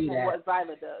try to different do from that. what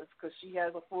Xyla does, because she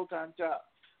has a full-time job.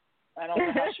 I don't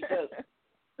know how she does it.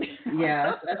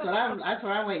 Yeah, that's what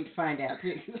I'm waiting to find out.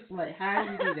 Like, how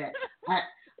do you do that?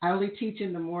 I only teach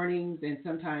in the mornings, and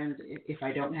sometimes if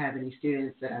I don't have any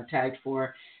students that I'm tagged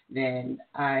for, then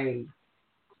I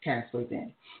kind of sleep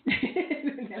in.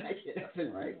 And then I get up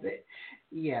and write. But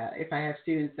yeah, if I have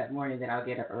students that morning, then I'll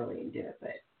get up early and do it.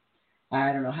 But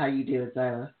I don't know how you do it,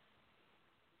 Xyla.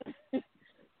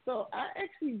 So I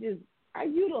actually I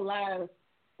utilize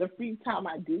the free time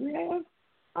I do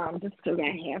have, just because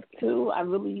I have to. I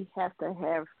really have to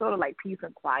have sort of like peace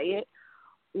and quiet,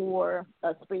 or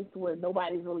a space where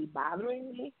nobody's really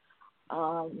bothering me,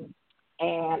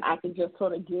 and I can just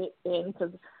sort of get in,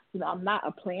 because I'm not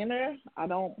a planner. I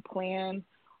don't plan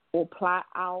or plot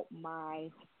out my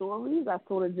stories. I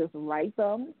sort of just write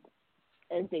them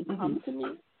as they come to me.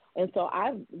 And so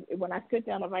when I sit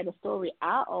down to write a story,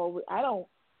 I don't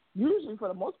usually, for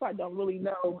the most part, don't really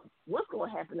know what's going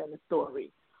to happen in the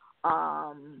story.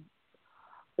 And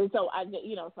so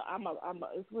so I'm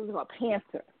it's what we call a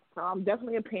pantser. So I'm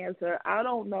definitely a pantser. I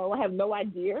don't know. I have no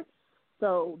idea.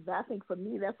 So I think for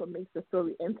me, that's what makes the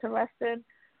story interesting.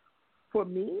 For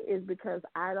me, is because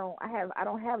I don't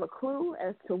have a clue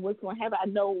as to what's going to happen. I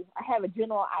know I have a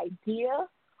general idea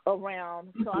around.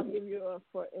 So I'll give you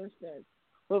for instance,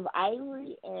 with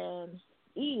Ivory and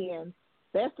Ian,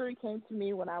 that story came to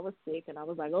me when I was sick, and I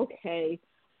was like, okay.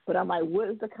 But I'm like, what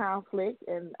is the conflict?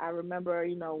 And I remember,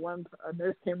 a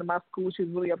nurse came to my school. She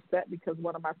was really upset because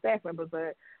one of my staff members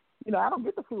said, I don't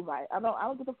get the flu right. I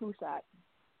don't get the flu shot.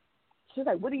 She's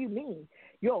like, what do you mean?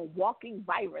 You're a walking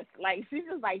virus. Like, she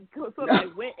just sort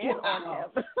of went in on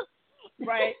him,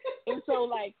 right? And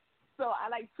so I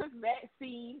took that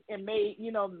scene and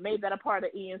made that a part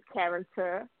of Ian's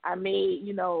character. I made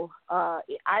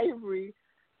Ivory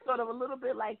sort of a little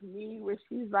bit like me, where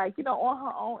she's on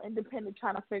her own, independent,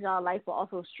 trying to figure out life, but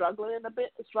also struggling a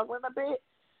bit.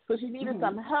 So she needed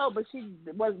some help, but she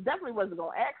definitely wasn't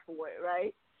gonna ask for it,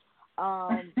 right?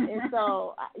 And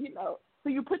so so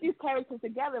you put these characters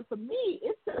together. For me,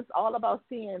 it's just all about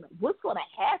seeing what's gonna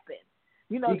happen.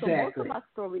 Exactly. So most of my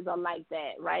stories are like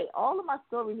that, right? All of my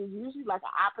stories is usually like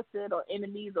an opposite or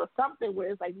enemies or something,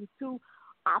 where it's like these two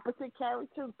opposite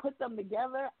characters, put them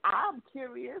together. I'm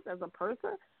curious as a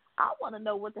person. I want to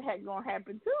know what the heck gonna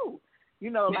happen too.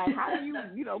 How do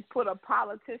you put a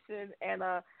politician and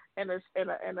a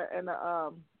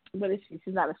what is she?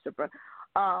 She's not a stripper.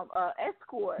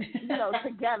 Escort,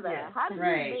 together. Yes, How do you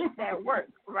make that work,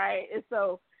 right? And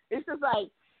so it's just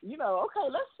like, okay,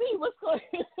 let's see what's going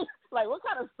like what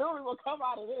kind of story will come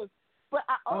out of this. But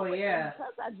I always,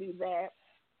 because I do that,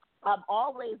 I'm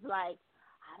always like,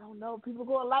 I don't know if people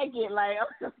gonna like it. Like, I'm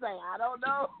just saying, I don't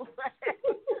know.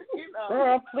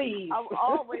 Girl, please. I'm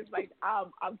always like,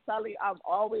 I'm telling you, I'm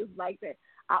always like that.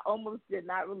 I almost did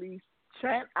not release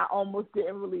Trent. I almost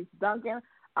didn't release Duncan.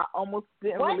 I almost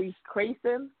didn't release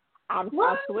Crayson. I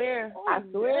swear.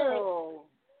 No.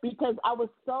 Because I was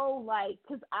so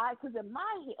because in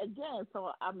my head, again,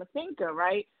 so I'm a thinker,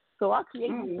 right? So I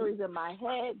create these stories in my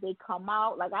head. They come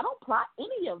out. Like, I don't plot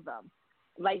any of them.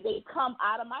 Like, they come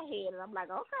out of my head, and I'm like,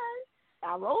 okay,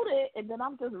 I wrote it, and then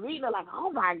I'm just reading it like,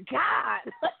 oh my God.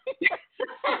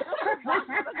 It's not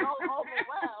going to go over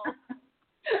well.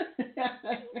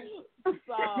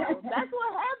 So that's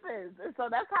what happens. And so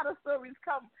that's how the stories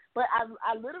come. But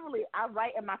I literally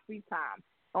write in my free time,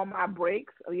 on my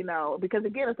breaks, because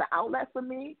again, it's an outlet for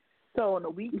me. So on the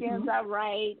weekends I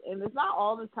write, and it's not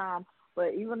all the time,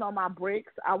 But even on my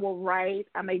breaks, I will write.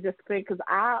 I may just pick because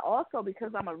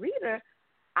I'm a reader,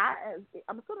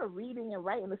 I'm sort of reading and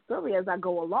writing the story as I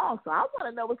go along. So I want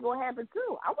to know what's going to happen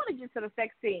too. I want to get to the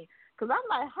sex scene because I'm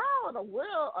like, how in the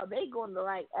world are they going to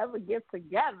like ever get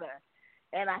together?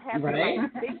 And I have to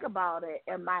like think about it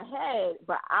in my head,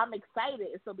 but I'm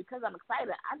excited. And so because I'm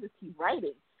excited, I just keep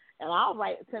writing. And I'll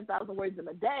write 10,000 words in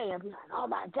a day and be like, oh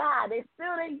my God, they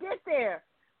still didn't get there.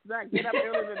 So I get up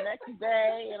early the next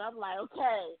day and I'm like,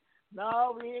 okay,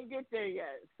 no, we didn't get there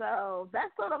yet. So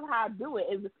that's sort of how I do it.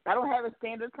 I don't have a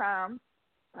standard time.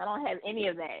 I don't have any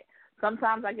of that.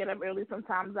 Sometimes I get up early,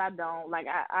 sometimes I don't. Like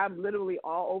I'm literally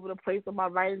all over the place with my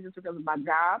writing just because of my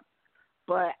job.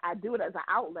 But I do it as an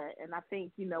outlet, and I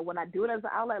think, when I do it as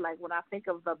an outlet, like when I think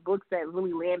of the books that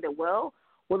really landed well,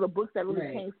 or the books that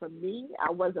really came from me,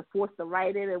 I wasn't forced to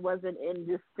write it. It wasn't in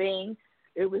this thing.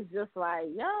 It was just like,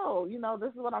 yo,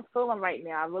 this is what I'm feeling right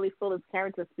now. I really feel this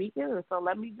character speaking, and so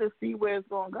let me just see where it's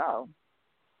going to go.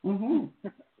 Mm-hmm.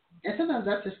 And sometimes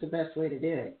that's just the best way to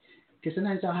do it, because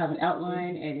sometimes I'll have an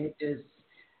outline, and it does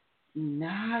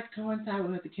not coincide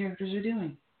with what the characters are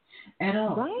doing. At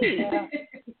all. Right.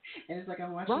 And it's like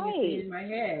I'm watching the scene in my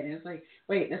head, and it's like,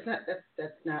 wait, that's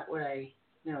not what I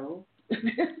know.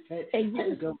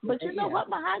 But you know what,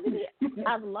 Mahogany?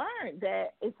 I've learned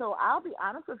that, and so I'll be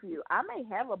honest with you, I may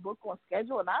have a book on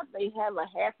schedule, and I may have a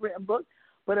half-written book,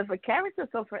 but if a character,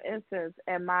 so for instance,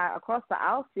 in my Across the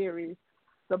Aisle series,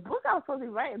 the book I was supposed to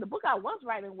be writing, the book I was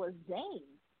writing was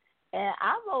James, and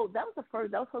I wrote, that was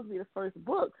supposed to be the first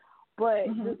book. But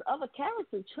this other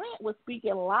character, Trent, was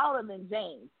speaking louder than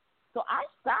James. So I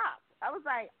stopped. I was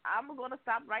like, I'm going to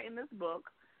stop writing this book,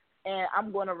 and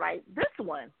I'm going to write this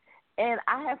one. And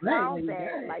I have found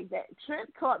that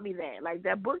Trent taught me that. Like,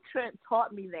 that book, Trent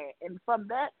taught me that. And from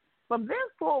then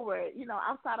forward,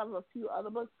 outside of a few other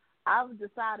books, I've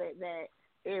decided that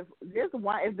if there's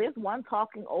one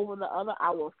talking over the other,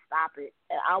 I will stop it.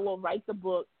 And I will write the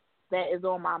book that is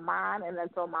on my mind and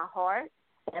that's on my heart.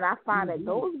 And I find that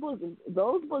those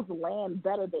books land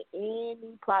better than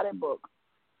any plotted book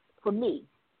for me.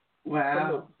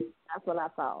 Wow. For me. That's what I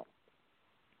found.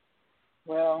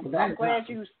 Well, I'm glad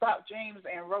you stopped James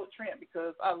and wrote Trent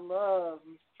because I love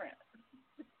Trent.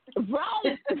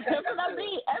 Right. That's what I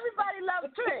mean. Everybody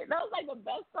loves Trent. That was like the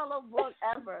best-selling book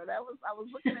ever. I was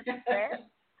looking at the stats.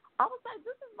 I was like,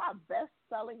 this is my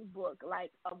best-selling book,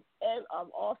 like of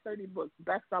all 30 books,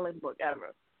 best-selling book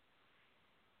ever.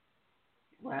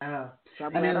 Wow. I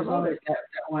know there's always that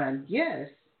one. Yes,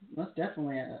 most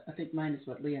definitely. I think mine is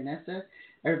Leonessa.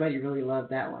 Everybody really loved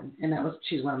that one. And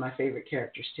she's one of my favorite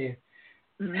characters too.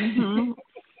 Mm-hmm.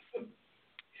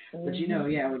 But when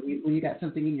you got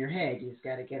something in your head, you just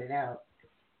got to get it out.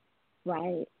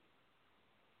 Right.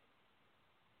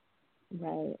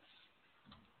 Right.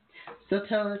 So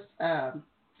tell us,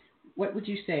 what would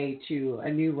you say to a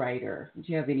new writer? Do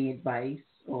you have any advice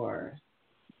or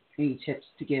any tips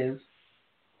to give?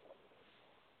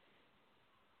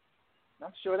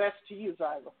 I'm sure that's to you,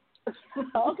 Xyla.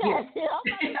 Okay.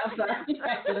 I'm sorry.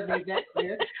 I should have made that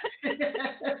clear.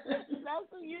 That's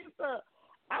to you, sir.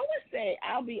 I would say,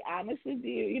 I'll be honest with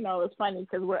you, it's funny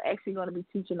because we're actually going to be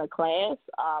teaching a class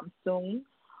soon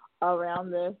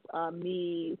around this,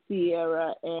 me,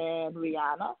 Sierra, and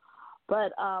Rihanna.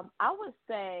 But I would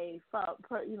say,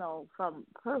 from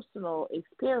personal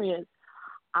experience,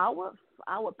 I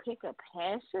would pick a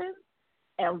passion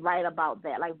and write about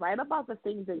that. Like, write about the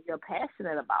things that you're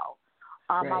passionate about.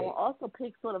 I will also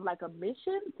pick sort of like a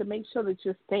mission to make sure that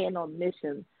you're staying on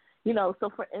mission. So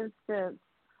for instance,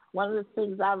 one of the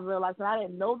things I realized, and I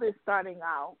didn't know this starting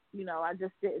out, I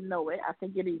just didn't know it. I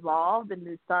think it evolved and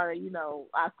it started,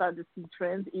 I started to see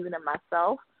trends even in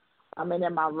myself. And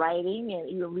in my writing, and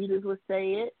even readers would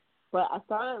say it. But I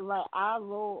started, like, I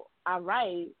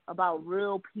write about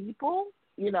real people,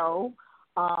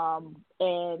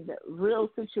 and real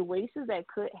situations that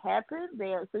could happen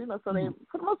there. So, so they,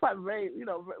 for the most part, very,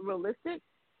 realistic,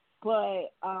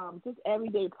 but just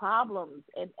everyday problems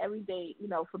and everyday,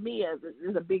 for me,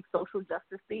 there's a big social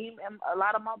justice theme in a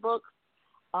lot of my books.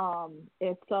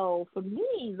 And so for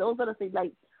me, those are the things,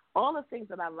 like, all the things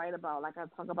that I write about, like I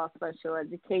talk about special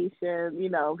education,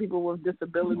 people with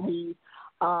disabilities,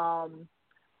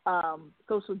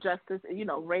 social justice,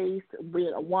 race,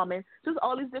 being a woman, just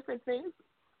all these different things.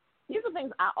 These are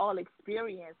things I all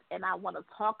experience and I want to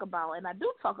talk about, and I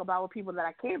do talk about with people that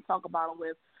I can talk about it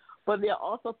with, but there are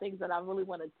also things that I really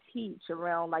want to teach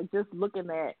around, like just looking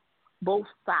at both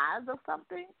sides of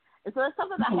something. And so that's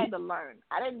something I had to learn.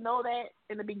 I didn't know that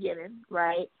in the beginning,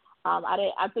 right?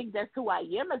 I think that's who I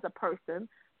am as a person.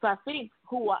 So I think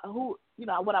what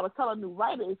I would tell a new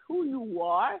writer is who you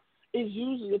are is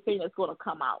usually the thing that's going to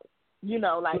come out. You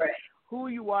know, like right. who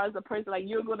you are as a person. Like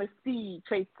you're going to see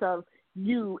traits of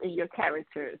you in your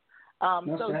characters. So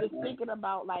definitely. just thinking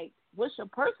about like what's your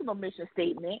personal mission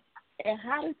statement, and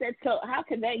how does that tell? How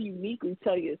can that uniquely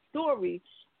tell your story?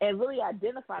 And really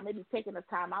identify, maybe taking the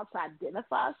time out to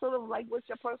identify sort of like what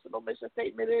your personal mission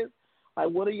statement is. Like,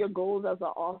 what are your goals as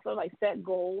an author? Like, set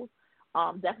goals.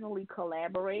 Definitely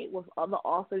collaborate with other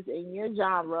authors in your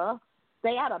genre.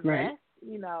 Stay out of mess,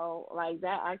 you know, like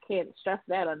that. I can't stress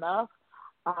that enough.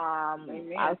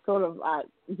 I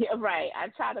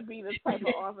try to be the type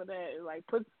of author that, like,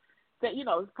 puts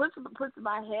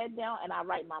my head down and I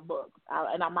write my books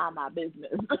and I mind my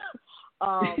business.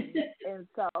 And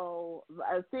so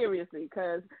seriously,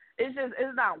 because it's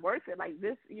not worth it. Like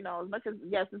this, you know, as much as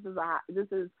yes, this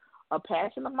is a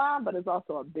passion of mine, but it's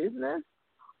also a business.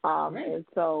 And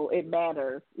so it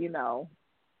matters, you know,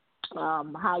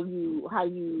 how you're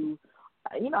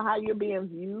being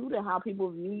viewed and how people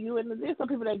view you. And there's some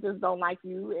people that just don't like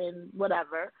you and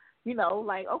whatever. You know,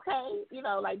 like, okay, you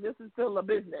know, like this is still a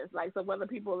business. Like, so whether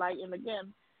people like, and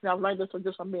again, you know, I've learned this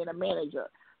just from being a manager.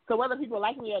 So whether people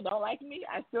like me or don't like me,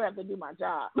 I still have to do my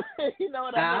job. You know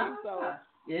what I mean? So,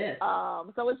 yes.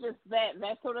 So it's just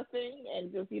that sort of thing,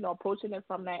 and just, you know, approaching it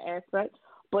from that aspect,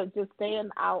 but just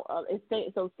staying out of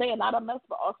mess,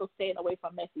 but also staying away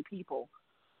from messy people.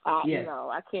 You know,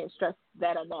 I can't stress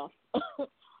that enough.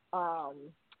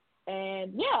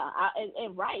 And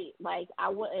right, like I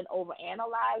wouldn't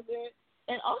overanalyze it.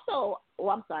 And also,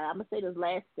 I'm sorry, I'm gonna say this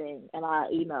last thing, and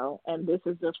and this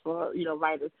is just for, you know,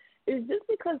 writers. Is just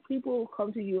because people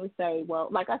come to you and say, well,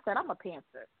 like I said, I'm a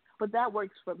pantser, but that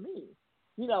works for me,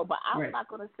 you know. But I'm not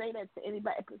gonna say that to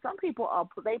anybody. Some people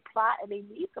they plot and they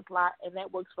need to plot, and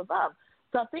that works for them.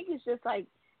 So I think it's just like,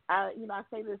 I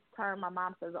say this term. My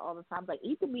mom says it all the time, like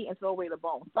eat the meat and throw away the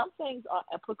bone. Some things are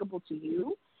applicable to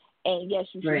you. And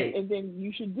yes, you should, and then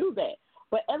you should do that.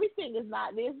 But everything is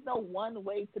not. There's no one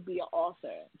way to be an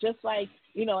author. Just like,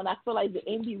 you know, and I feel like the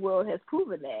indie world has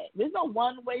proven that there's no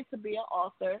one way to be an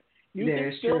author. You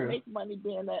can still make money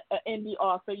being an indie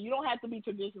author. You don't have to be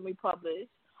traditionally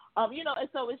published. You know, and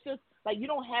so it's just like you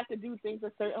don't have to do things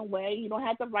a certain way. You don't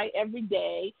have to write every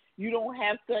day. You don't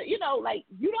have to, you know, like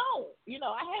you don't. You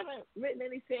know, I haven't written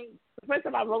anything. The first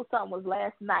time I wrote something was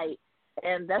last night.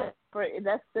 And that's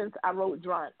since I wrote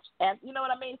Drunch. And you know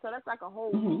what I mean? So that's like a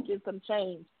whole week and some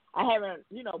change. I haven't,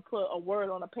 you know, put a word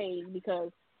on a page because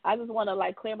I just want to,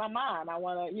 like, clear my mind. I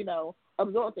want to, you know,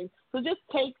 absorb things. So just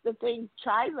take the things,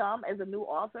 try them as a new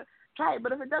author. Try it.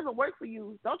 But if it doesn't work for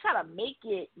you, don't try to make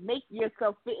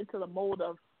yourself fit into the mold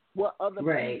of what other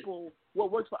people,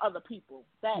 what works for other people.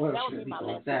 That would be my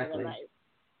last thing in life.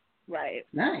 Right.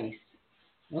 Nice.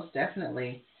 Most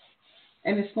definitely.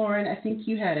 And Ms. L.Loren, I think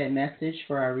you had a message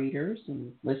for our readers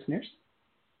and listeners.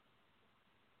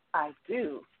 I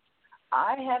do.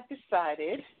 I have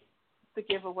decided to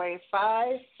give away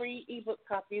 5 free ebook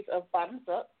copies of Bottoms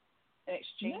Up in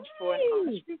exchange for an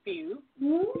honest review.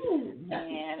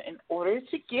 And in order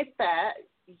to get that,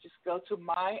 you just go to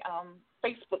my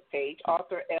Facebook page,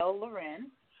 author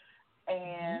L.Loren,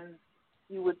 and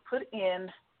you would put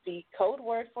in the code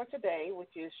word for today,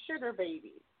 which is sugar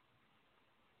babies.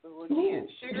 So again,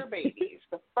 sugar babies.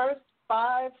 The first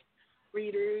 5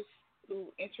 readers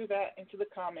who enter that into the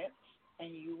comments,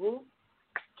 and you will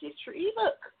get your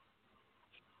ebook.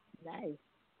 Nice.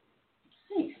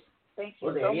 Thank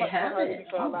you so much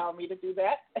for allowing me to do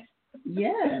that.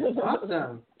 Yes,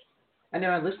 awesome. I know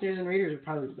our listeners and readers are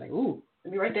probably like, ooh,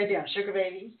 let me write that down, sugar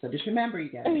babies. So just remember, you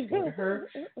guys, go to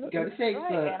her, go to Facebook.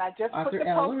 Right, and I just author put the post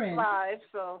L.Loren. live,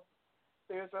 so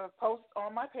there's a post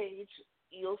on my page.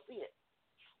 You'll see it.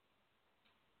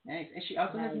 Nice. And she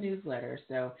also has a newsletter.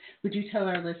 So would you tell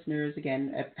our listeners,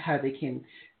 again, how they can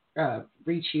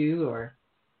reach you or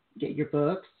get your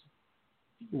books,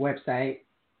 website?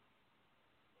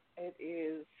 It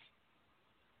is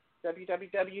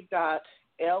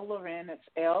www.L.Loren, it's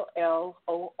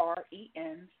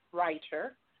L-L-O-R-E-N,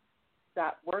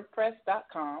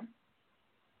 writer.wordpress.com.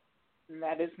 And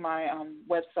that is my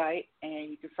website,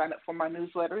 and you can sign up for my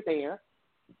newsletter there.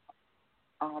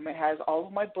 It has all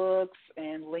of my books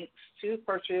and links to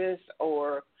purchase,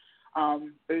 or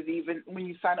there's even, when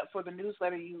you sign up for the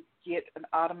newsletter, you get an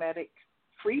automatic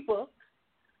free book,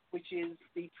 which is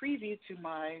the preview to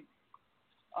my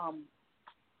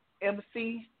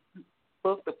MC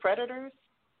book, The Predators.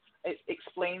 It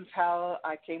explains how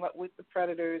I came up with The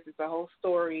Predators. It's a whole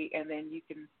story, and then you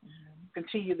can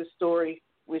continue the story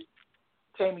with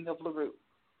Taming of LaRue.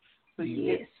 So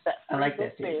you get that free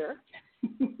book there.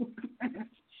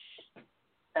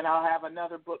 And I'll have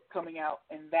another book coming out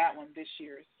in that one this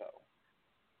year, so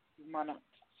you want to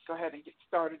go ahead and get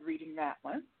started reading that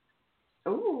one.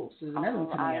 Oh, so there's another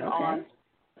one coming I'm out. Okay. on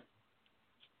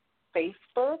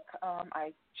Facebook.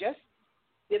 I just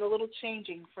did a little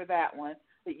changing for that one.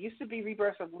 It used to be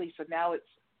Rebirth of Lisa. Now it's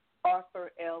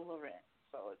author L.Loren.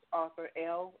 So it's author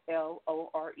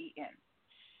L.Loren.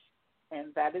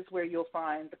 And that is where you'll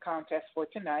find the contest for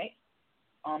tonight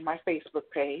on my Facebook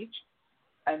page.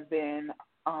 And then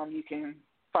you can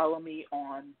follow me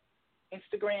on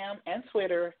Instagram and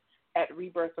Twitter at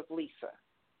Rebirth of Lisa.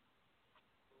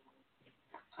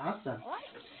 Awesome.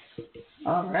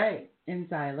 All right. And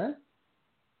Xyla,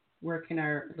 where can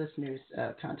our listeners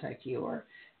contact you or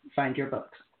find your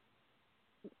books?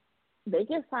 They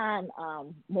can find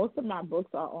most of my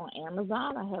books are on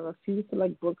Amazon. I have a few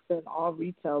select books in all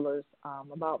retailers,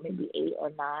 about maybe 8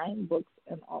 or 9 books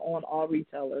on all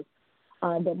retailers.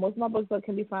 But most of my books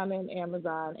can be found on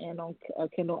Amazon and on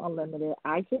Kindle Unlimited.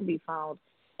 I can be found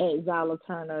at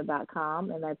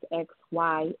XylaTurner.com, and that's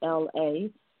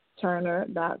XYLA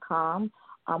Turner.com.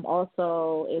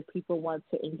 Also, if people want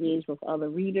to engage with other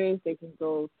readers, they can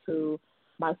go to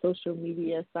my social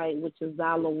media site, which is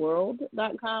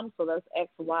XylaWorld.com. So that's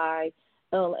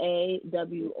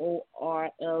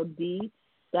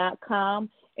XylaWorld.com.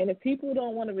 And if people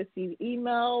don't want to receive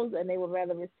emails and they would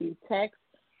rather receive text,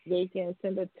 they can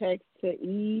send a text to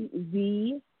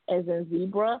EZ, as in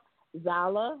zebra,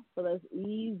 Xyla. So that's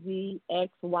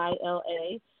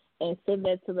EZXYLA. And send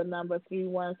that to the number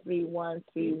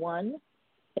 313131.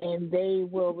 And they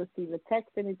will receive a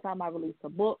text anytime I release a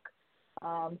book.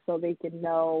 So they can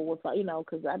know,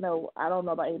 because I don't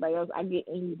know about anybody else. I get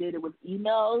inundated with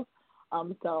emails.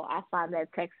 So I find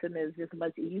that texting is just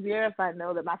much easier. If I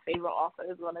know that my favorite author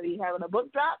is going to be having a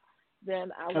book drop,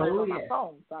 then I write on my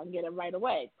phone, so I can get it right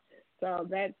away. So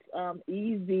that's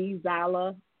EZ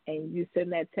Xyla, and you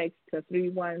send that text to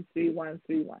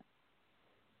 313131.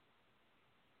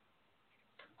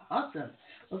 Awesome.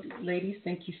 Well, ladies,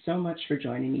 thank you so much for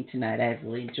joining me tonight. I've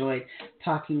really enjoyed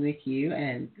talking with you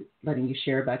and letting you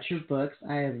share about your books.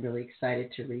 I am really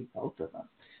excited to read both of them.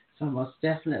 So most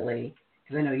definitely,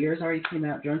 because I know yours already came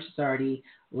out, Drunch is already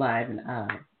live and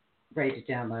ready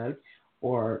to download.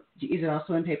 Or is it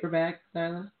also in paperback,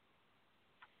 Xyla?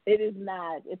 It is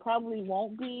not. It probably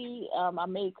won't be. I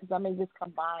may just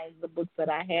combine the books that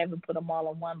I have and put them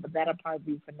all in one, but that'll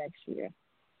probably be for next year.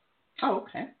 Oh,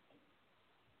 okay.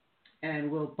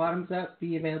 And will Bottoms Up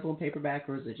be available in paperback,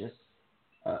 or is it just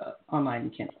online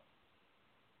and Kindle?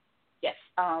 Yes,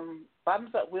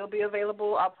 Bottoms Up will be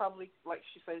available. I'll probably, like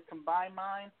she said, combine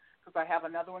mine because I have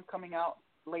another one coming out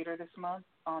later this month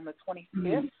on the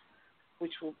 25th,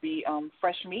 which will be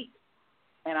Fresh Meat.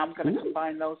 And I'm going to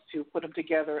combine those two, put them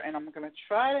together, and I'm going to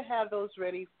try to have those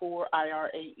ready for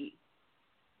IRAE.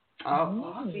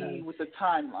 We'll see with the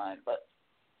timeline, but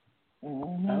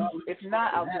if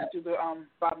not, I'll just do the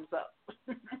Bottoms Up.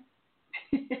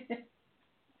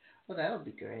 Well, that'll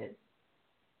be great.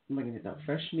 I'm looking at the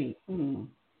Fresh Meat. Want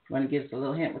to give us a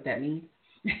little hint what that means?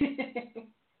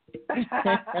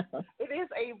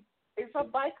 It's a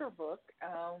biker book,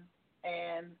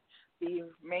 and the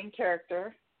main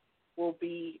character will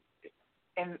be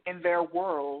in their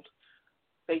world.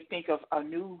 They think of a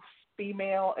new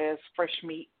female as fresh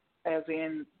meat, as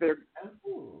in they're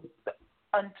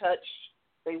untouched.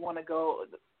 They want to go.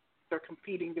 They're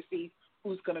competing to see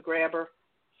who's going to grab her.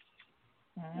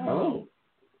 Oh,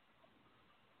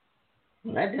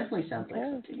 well, that definitely sounds like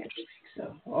something interesting.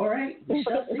 So, all right, the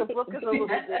book is a little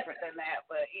bit different than that,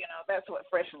 but that's what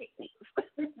fresh meat means.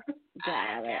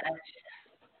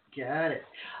 Got it.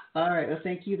 All right. Well,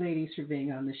 thank you, ladies, for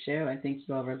being on the show, and thank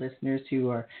you all of our listeners who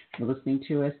are listening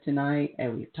to us tonight.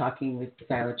 We're talking with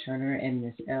Xyla Turner and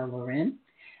Miss L.Loren.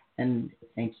 And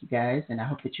thank you, guys, and I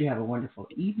hope that you have a wonderful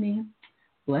evening.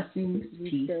 Blessings,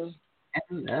 peace, and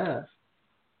love.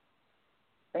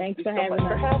 Thanks for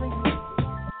having me.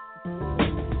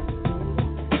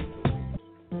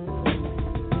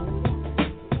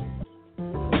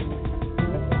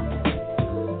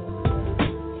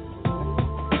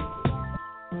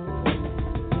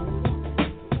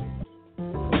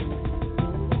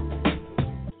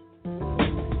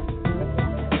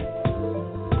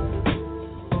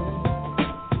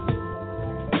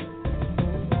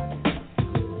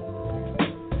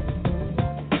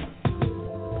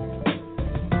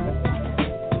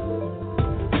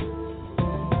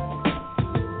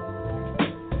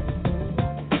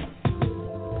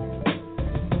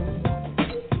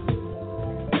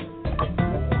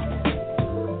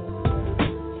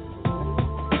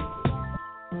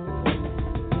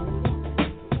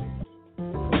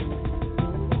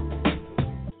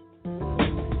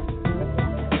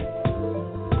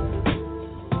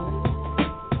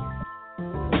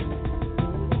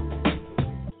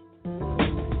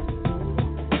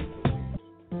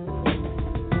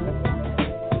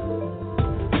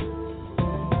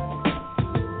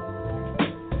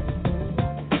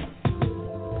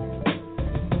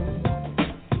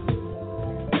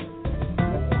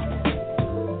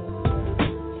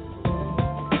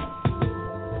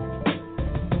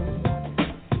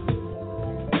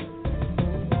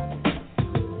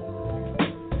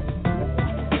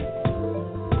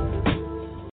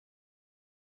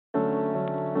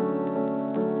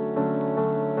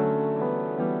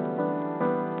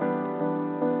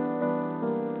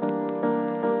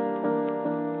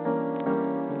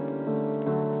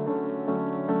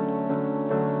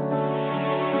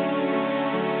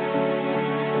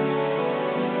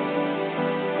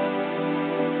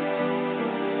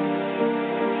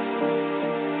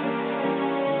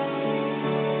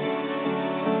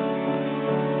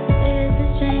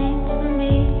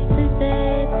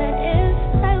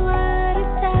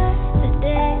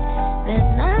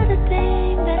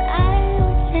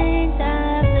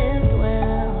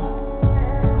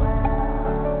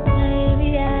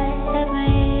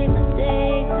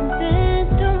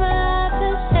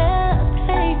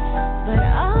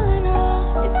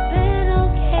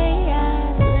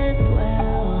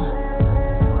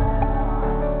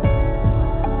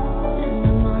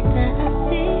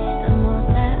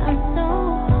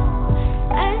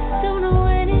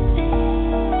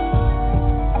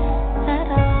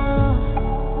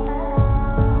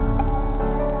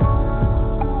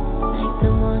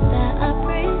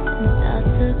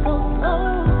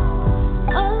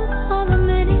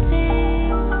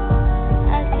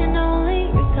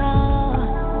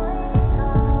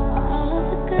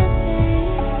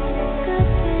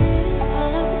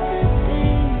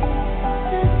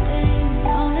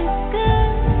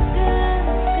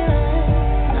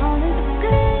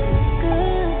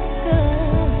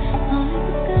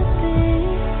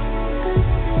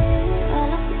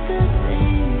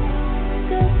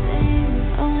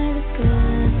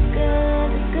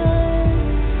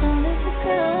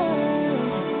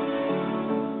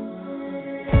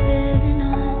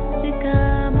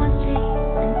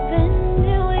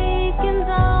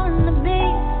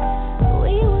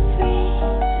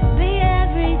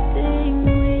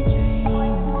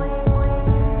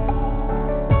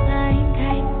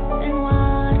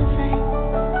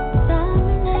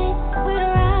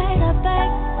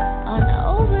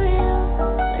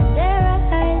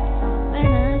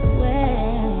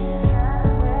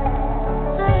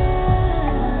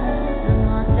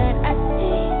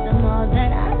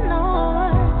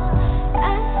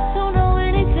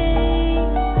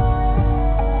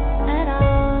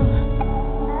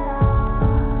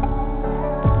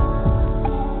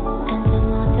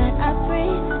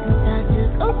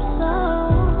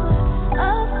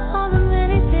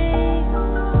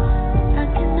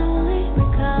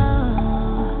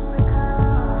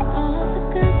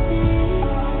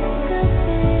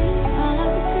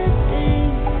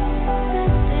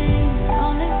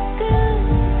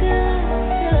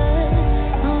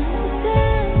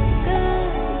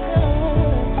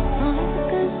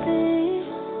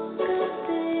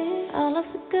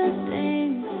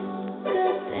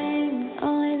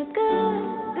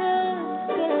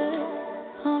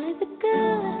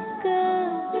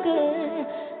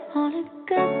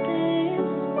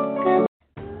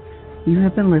 You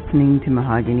have been listening to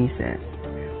Mahogany Says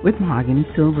with Mahogany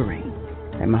Silverine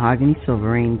at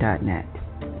mahoganysilverine.net.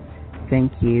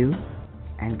 Thank you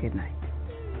and good night.